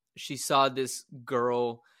she saw this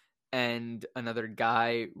girl and another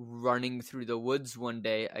guy running through the woods one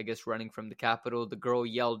day, I guess running from the capital. The girl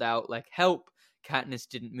yelled out like, "Help!" Katniss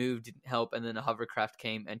didn't move, didn't help, and then a hovercraft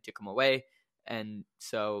came and took him away. And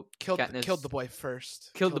so Katniss killed the boy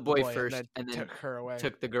first. Killed the boy first, and then took her away.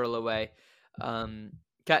 Took the girl away.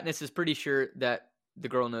 Katniss is pretty sure that the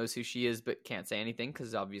girl knows who she is, but can't say anything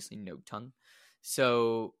because obviously no tongue.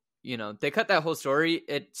 So, you know, they cut that whole story.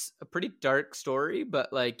 It's a pretty dark story,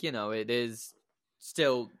 but like, you know, it is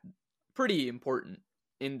still pretty important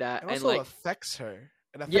in that. It also and like affects her.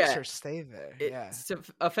 It affects her staying there. It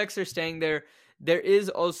affects her staying there. There is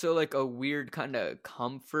also like a weird kind of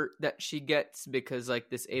comfort that she gets because like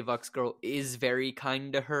this Avox girl is very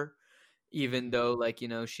kind to her, even though like, you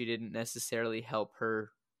know, she didn't necessarily help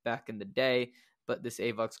her back in the day, but this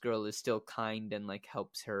Avox girl is still kind and like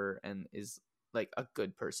helps her and is like a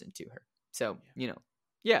good person to her. So, you know,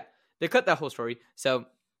 yeah, they cut that whole story. So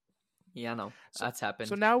yeah, no, that's happened.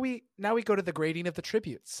 So now we go to the grading of the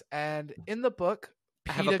tributes, and in the book,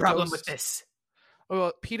 I have a problem with this.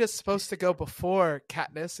 Well, Peeta's supposed to go before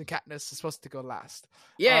Katniss, and Katniss is supposed to go last.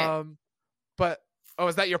 Yeah. But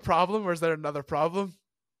is that your problem, or is there another problem?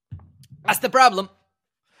 That's the problem.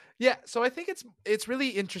 Yeah, so I think it's really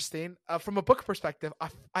interesting from a book perspective.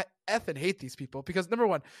 I effing hate these people because number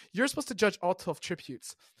one, you're supposed to judge all 12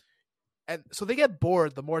 tributes, and so they get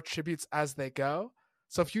bored the more tributes as they go.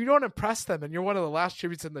 So if you don't impress them and you're one of the last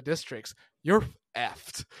tributes in the districts, you're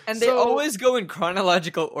effed. And they always go in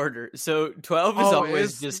chronological order. So 12 is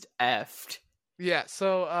always just effed. Yeah.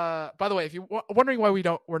 So by the way, if you're wondering why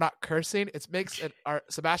we're not cursing, it makes our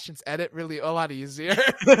Sebastian's edit really a lot easier.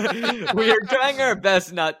 We are trying our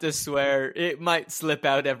best not to swear. It might slip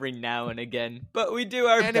out every now and again, but we do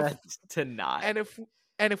our best to not.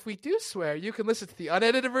 And if we do swear, you can listen to the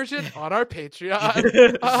unedited version on our Patreon.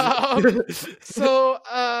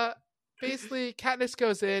 Basically, Katniss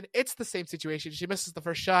goes in. It's the same situation. She misses the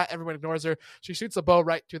first shot. Everyone ignores her. She shoots a bow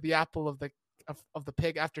right through the apple of the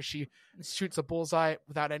pig after she shoots a bullseye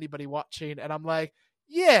without anybody watching. And I'm like,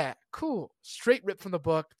 yeah, cool. Straight rip from the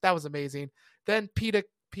book. That was amazing. Then Peeta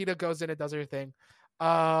goes in and does her thing.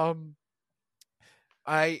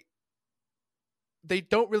 They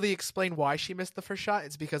don't really explain why she missed the first shot.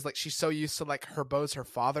 It's because like she's so used to like her bows her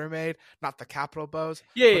father made, not the capital bows.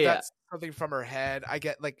 That's something from her head. I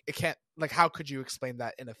get like it can't like how could you explain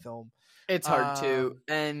that in a film? It's hard to.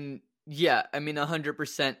 And yeah, I mean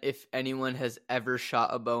 100% if anyone has ever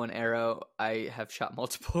shot a bow and arrow, I have shot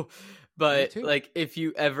multiple. But like if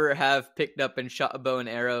you ever have picked up and shot a bow and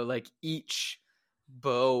arrow, like each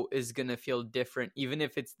bow is going to feel different even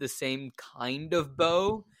if it's the same kind of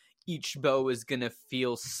bow. Each bow is going to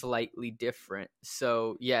feel slightly different.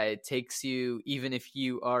 So yeah, it takes you, even if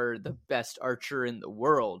you are the best archer in the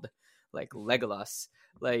world, like Legolas,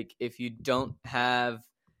 like if you don't have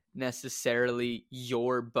necessarily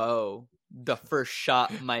your bow, the first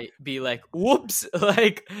shot might be like, whoops,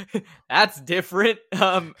 like that's different.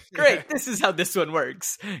 Great. This is how this one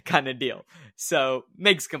works kind of deal. So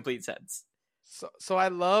makes complete sense. So I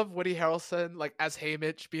love Woody Harrelson like as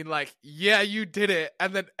Haymitch being like, yeah, you did it,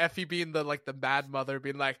 and then Effie being the mad mother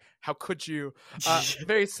being like, how could you?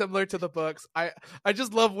 Very similar to the books. I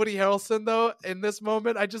just love Woody Harrelson though in this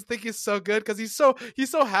moment. I just think he's so good because he's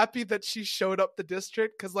so happy that she showed up the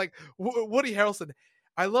district because like Woody Harrelson.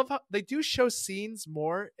 I love how they do show scenes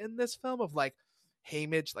more in this film of like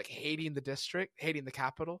Haymitch like hating the district, hating the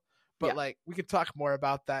capital, but like we could talk more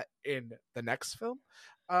about that in the next film.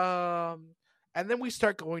 And then we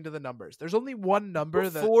start going to the numbers. There's only one number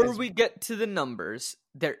Before we get to the numbers,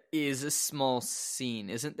 there is a small scene,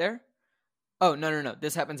 isn't there? Oh, no.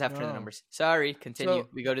 This happens after the numbers. Sorry, continue. So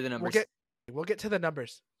we go to the numbers. We'll get to the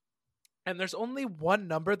numbers. And there's only one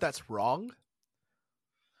number that's wrong.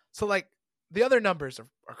 So, like, the other numbers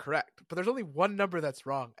are correct, but there's only one number that's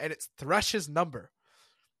wrong, and it's Thresh's number.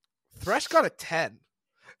 Thresh got a 10,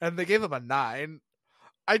 and they gave him a 9.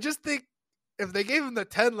 I just think if they gave him the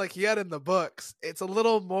 10 like he had in the books, it's a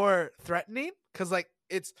little more threatening because like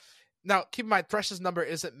it's now keep in mind Thresh's number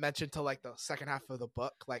isn't mentioned till like the second half of the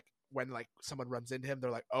book, like when like someone runs into him,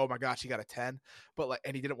 they're like, oh my gosh, he got a 10, but like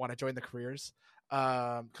and he didn't want to join the careers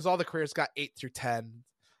because all the careers got 8 through 10.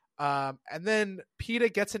 And then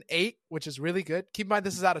Peeta gets an 8, which is really good. Keep in mind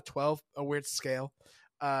this is out of 12, a weird scale.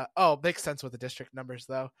 Makes sense with the district numbers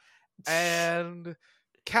though. And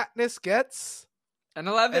Katniss gets an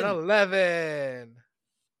 11. An 11.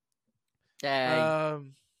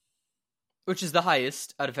 Dang. Which is the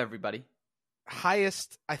highest out of everybody.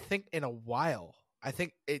 Highest, I think, in a while. I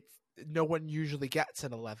think no one usually gets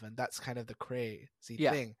an 11. That's kind of the crazy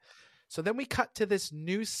thing. So then we cut to this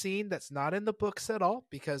new scene that's not in the books at all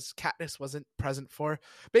because Katniss wasn't present for.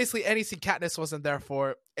 Basically, any scene Katniss wasn't there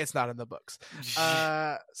for, it's not in the books.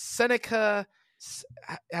 Seneca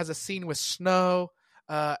has a scene with Snow,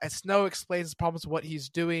 and Snow explains the problems. What he's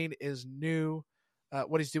doing is new.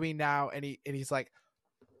 What he's doing now, and he's like,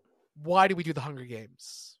 "Why do we do the Hunger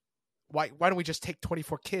Games? Why don't we just take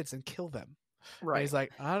 24 kids and kill them?" Right. And he's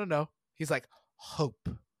like, "I don't know." He's like, "Hope.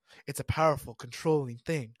 It's a powerful, controlling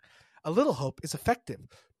thing. A little hope is effective.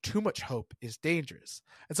 Too much hope is dangerous."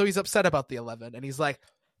 And so he's upset about the 11, and he's like,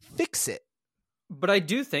 "Fix it." But I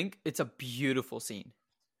do think it's a beautiful scene.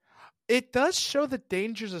 It does show the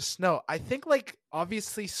dangers of Snow. I think, like,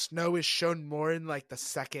 obviously Snow is shown more in, like, the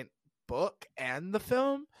second book and the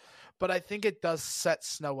film, but I think it does set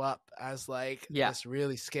Snow up as, like, this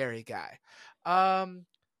really scary guy. I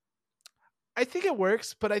think it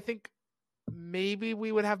works, but I think maybe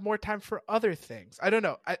we would have more time for other things. I don't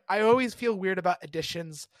know. I always feel weird about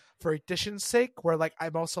additions for addition's sake, where, like,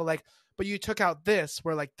 I'm also like, but you took out this,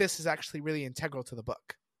 where, like, this is actually really integral to the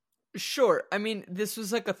book. Sure. I mean, this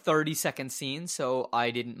was like a 30-second scene, so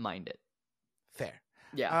I didn't mind it. Fair.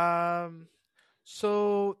 Yeah.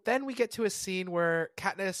 So then we get to a scene where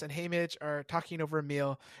Katniss and Haymitch are talking over a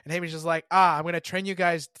meal, and Haymitch is like, I'm going to train you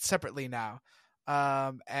guys separately now.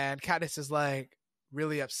 And Katniss is, like,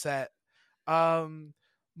 really upset.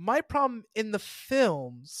 My problem in the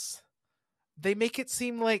films, they make it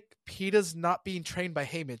seem like Peeta's not being trained by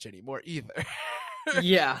Haymitch anymore either.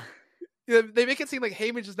 Yeah. They make it seem like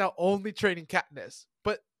Haymitch is now only training Katniss,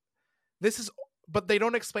 but they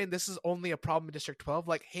don't explain this is only a problem in District 12.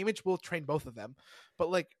 Like, Haymitch will train both of them, but,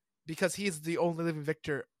 like, because he's the only living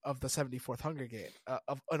victor of the 74th Hunger Game,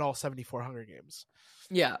 in all 74 Hunger Games.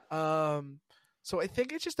 Yeah. So I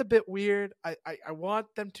think it's just a bit weird. I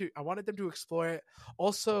wanted them to explore it.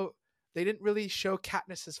 Also, they didn't really show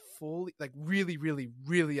Katniss as fully, like, really, really,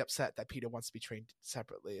 really upset that Peeta wants to be trained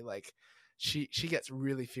separately. Like, she gets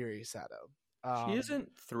really furious at him. She isn't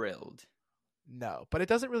thrilled. No, but it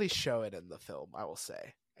doesn't really show it in the film, I will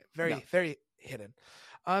say. Very hidden.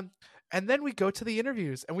 And then we go to the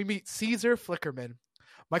interviews and we meet Caesar Flickerman.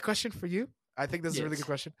 My question for you, I think this is a really good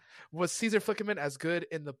question. Was Caesar Flickerman as good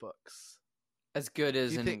in the books? As good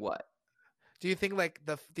as in what? Do you think, like,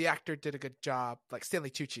 the actor did a good job? Like Stanley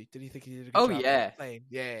Tucci, did you think he did a good job playing?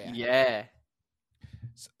 Yeah.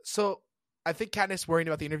 So I think Katniss worrying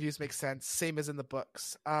about the interviews makes sense. Same as in the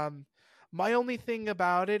books. My only thing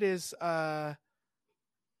about it is I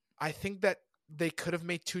think that they could have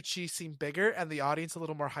made Tucci seem bigger and the audience a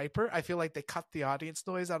little more hyper. I feel like they cut the audience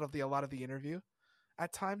noise out of a lot of the interview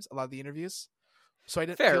at times, a lot of the interviews. So I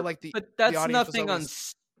didn't feel like but that's nothing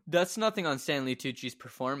that's nothing on Stanley Tucci's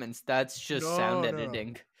performance. That's just sound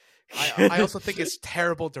editing. I also think it's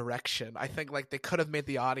terrible direction. I think, like, they could have made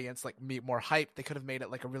the audience, like, more hype. They could have made it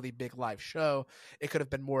like a really big live show. It could have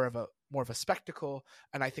been more of a spectacle,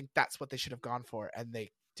 and I think that's what they should have gone for, and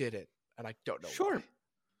they didn't. And I don't know. Sure. Why.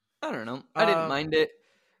 I don't know. I didn't mind it.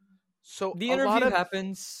 So the interview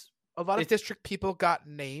happens. A lot of district people got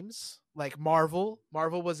names, like Marvel.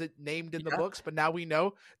 Marvel wasn't named in the books, but now we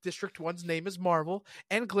know District 1's name is Marvel.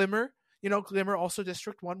 And Glimmer. Glimmer also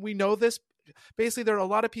District 1. We know this. Basically, there are a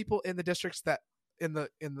lot of people in the districts that in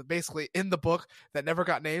the book that never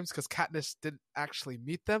got names because Katniss didn't actually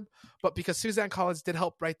meet them, but because Suzanne Collins did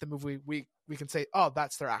help write the movie, we can say, oh,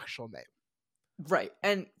 that's their actual name. Right,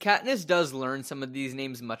 and Katniss does learn some of these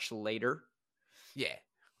names much later. Yeah.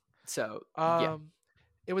 So,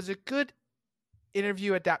 it was a good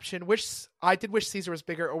interview adaptation. I did wish Caesar was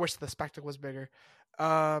bigger, or wish the spectacle was bigger.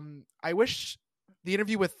 I wish the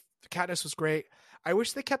interview with Katniss was great. I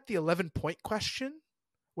wish they kept the 11-point question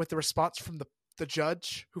with the response from the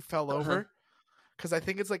judge who fell over, because I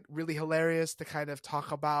think it's, like, really hilarious to kind of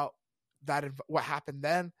talk about that and what happened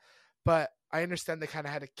then. But I understand they kind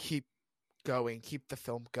of had to keep the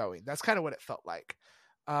film going. That's kind of what it felt like.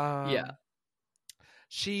 The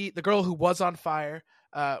girl who was on fire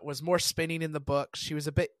was more spinning in the books. She was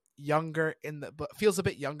a bit younger in the book. Feels a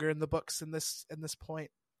bit younger in the books in this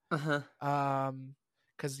point.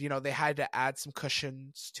 Because they had to add some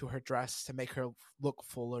cushions to her dress to make her look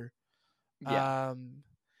fuller.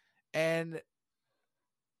 And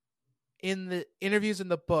in the interviews in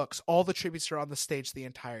the books, all the tributes are on the stage the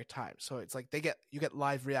entire time. So it's like you get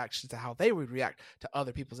live reactions to how they would react to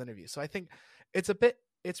other people's interviews. So I think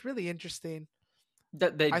it's really interesting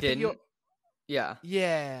that they didn't. Yeah.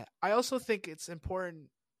 I also think it's important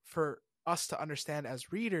for us to understand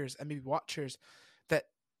as readers and maybe watchers that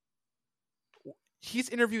he's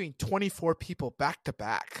interviewing 24 people back to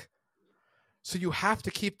back. So you have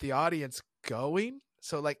to keep the audience going.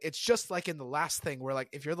 So like it's just like in the last thing where like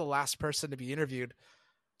if you're the last person to be interviewed,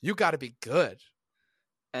 you got to be good.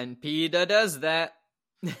 And Peeta does that.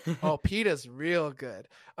 Oh, Peeta's real good.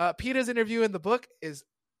 Peeta's interview in the book is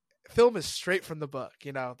straight from the book.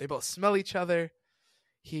 You know, they both smell each other.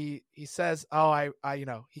 He says, "Oh, I you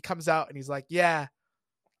know," he comes out and he's like, "Yeah,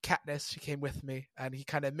 Katniss, she came with me," and he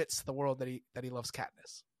kind of admits to the world that he loves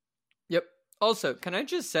Katniss. Yep. Also, can I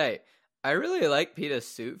just say, I really like Peeta's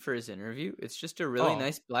suit for his interview. It's just a really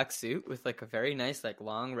nice black suit with like a very nice like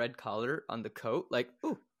long red collar on the coat. Like,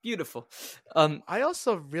 ooh, beautiful. I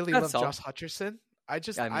also really love Josh Hutcherson.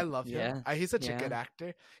 I love him. He's such a good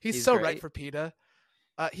actor. He's so great. Right for Peeta.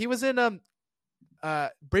 He was in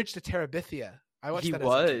Bridge to Terabithia. I watched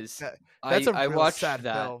that. That's a real watched sad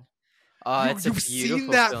that. film. You've seen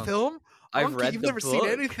that film? I've read You've the never book. seen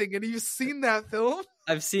anything, and you've seen that film?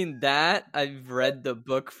 I've seen that. I've read the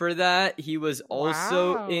book for that. He was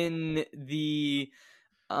also in the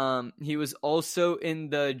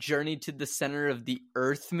Journey to the Center of the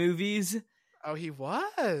Earth movies. Oh, he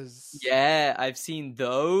was? Yeah, I've seen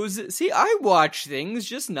those. See, I watch things,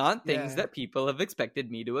 just not things that people have expected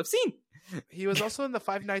me to have seen. He was also in the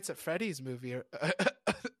Five Nights at Freddy's movie.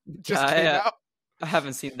 Just came out. I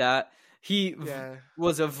haven't seen that. He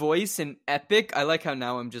was a voice in Epic. I like how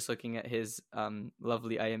now I'm just looking at his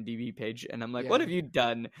lovely IMDb page, and I'm like, what have you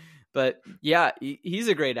done? But yeah, he's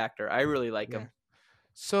a great actor. I really like him.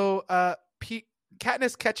 So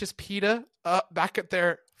Katniss catches Peeta back at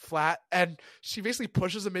their flat, and she basically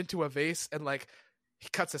pushes him into a vase, and like he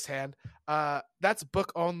cuts his hand. That's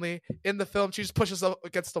book only. In the film, she just pushes up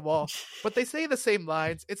against the wall, but they say the same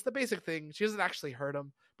lines. It's the basic thing. She doesn't actually hurt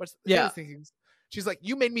him, but she's like,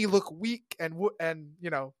 "You made me look weak," and you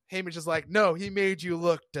know, Haymitch is like, "No, he made you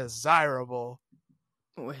look desirable."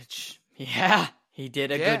 Which, he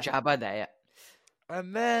did a good job of that.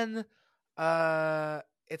 And then,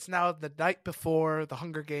 it's now the night before the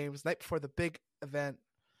Hunger Games, night before the big event,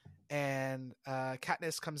 and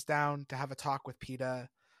Katniss comes down to have a talk with Peeta.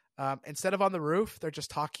 Instead of on the roof, they're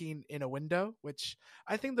just talking in a window, which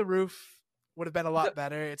I think the roof would have been a lot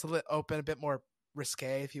better. It's a little open, a bit more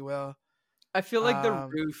risque, if you will. I feel like the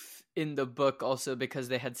roof in the book also, because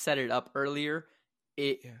they had set it up earlier,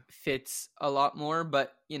 it fits a lot more.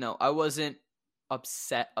 But, you know, I wasn't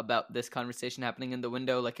upset about this conversation happening in the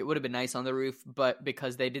window. Like, it would have been nice on the roof, but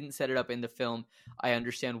because they didn't set it up in the film, I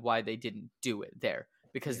understand why they didn't do it there,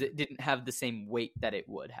 because it didn't have the same weight that it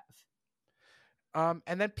would have.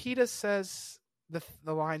 And then Peeta says the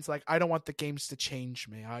lines like, "I don't want the games to change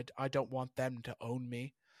me. I don't want them to own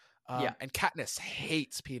me." And Katniss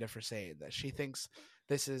hates Peeta for saying this. She thinks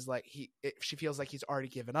this is like she feels like he's already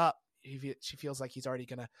given up. She feels like he's already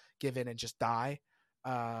gonna give in and just die.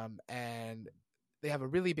 And they have a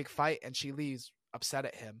really big fight, and she leaves upset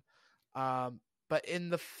at him. But in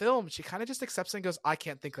the film, she kind of just accepts and goes, "I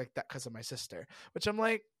can't think like that because of my sister," which I'm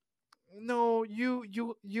like, no, you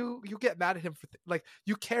get mad at him for like,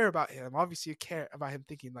 you care about him. Obviously, you care about him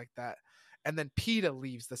thinking like that. And then Peeta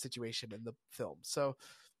leaves the situation in the film. So,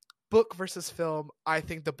 book versus film, I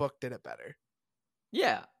think the book did it better.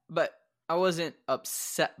 Yeah, but I wasn't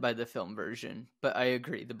upset by the film version. But I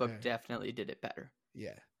agree, the book definitely did it better.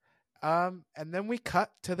 Yeah. And then we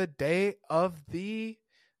cut to the day of the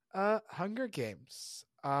Hunger Games.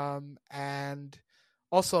 And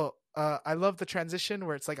also, I love the transition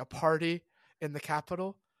where it's like a party in the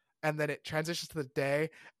Capitol, and then it transitions to the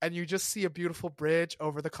day, and you just see a beautiful bridge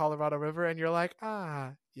over the Colorado River, and you're like,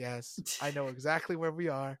 yes, I know exactly where we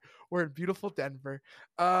are. We're in beautiful Denver.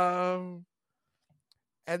 And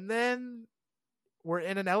then we're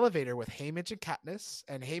in an elevator with Haymitch and Katniss,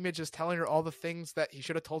 and Haymitch is telling her all the things that he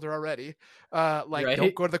should have told her already.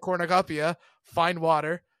 Don't go to the cornucopia, find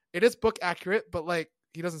water. It is book accurate, but like,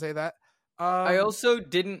 he doesn't say that. I also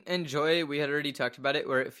didn't enjoy, we had already talked about it,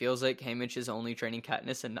 where it feels like Haymitch is only training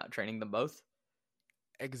Katniss and not training them both.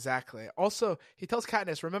 Exactly. Also, he tells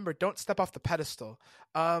Katniss, remember, don't step off the pedestal.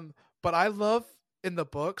 But I love in the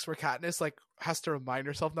books where Katniss like has to remind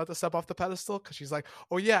herself not to step off the pedestal, because she's like,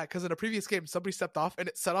 oh yeah, because in a previous game somebody stepped off and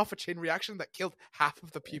it set off a chain reaction that killed half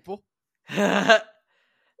of the people.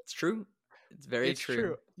 It's true. It's very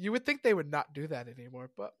true. You would think they would not do that anymore,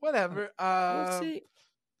 but whatever. We'll see.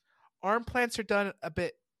 Arm plants are done a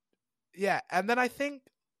bit. Yeah, and then I think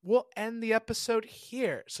we'll end the episode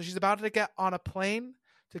here. So she's about to get on a plane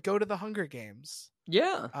to go to the Hunger Games.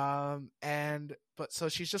 Yeah. So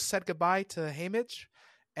she's just said goodbye to Haymitch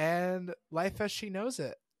and life as she knows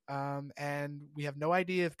it. And we have no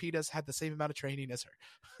idea if Peeta's had the same amount of training as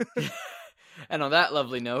her. And on that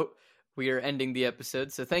lovely note, we are ending the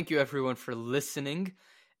episode. So thank you everyone for listening.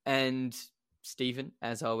 And Stephen,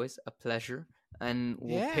 as always, a pleasure. and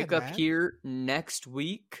we'll pick up here next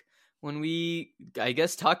week when we, I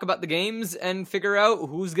guess, talk about the games and figure out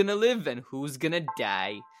who's gonna live and who's gonna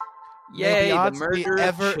die. Yay, the murder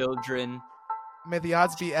of children. May the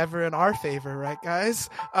odds be ever in our favor, right, guys?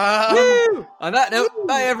 Woo! On that note,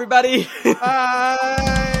 bye, everybody.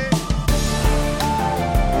 Bye.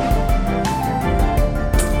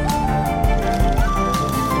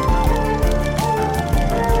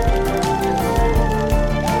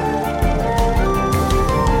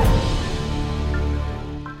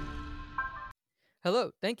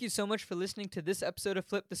 Hello, thank you so much for listening to this episode of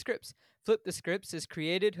Flip the Scripts. Flip the Scripts is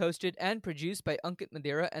created, hosted, and produced by Ankit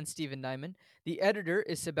Madira and Stephen Nyman. The editor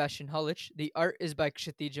is Sebastian Holich, the art is by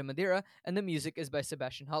Kshatija Madira, and the music is by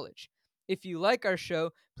Sebastian Holich. If you like our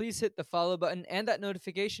show, please hit the follow button and that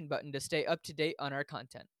notification button to stay up to date on our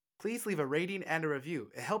content. Please leave a rating and a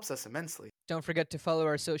review. It helps us immensely. Don't forget to follow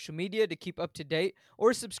our social media to keep up to date,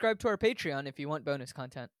 or subscribe to our Patreon if you want bonus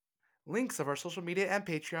content. Links of our social media and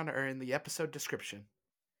Patreon are in the episode description.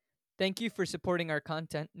 Thank you for supporting our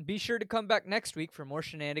content, and be sure to come back next week for more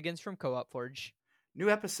shenanigans from Co-op Forge. New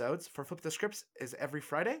episodes for Flip the Scripts is every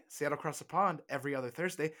Friday, Seattle Across the Pond every other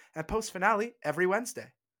Thursday, and Post Finale every Wednesday.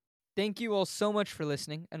 Thank you all so much for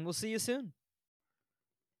listening, and we'll see you soon.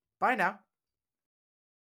 Bye now.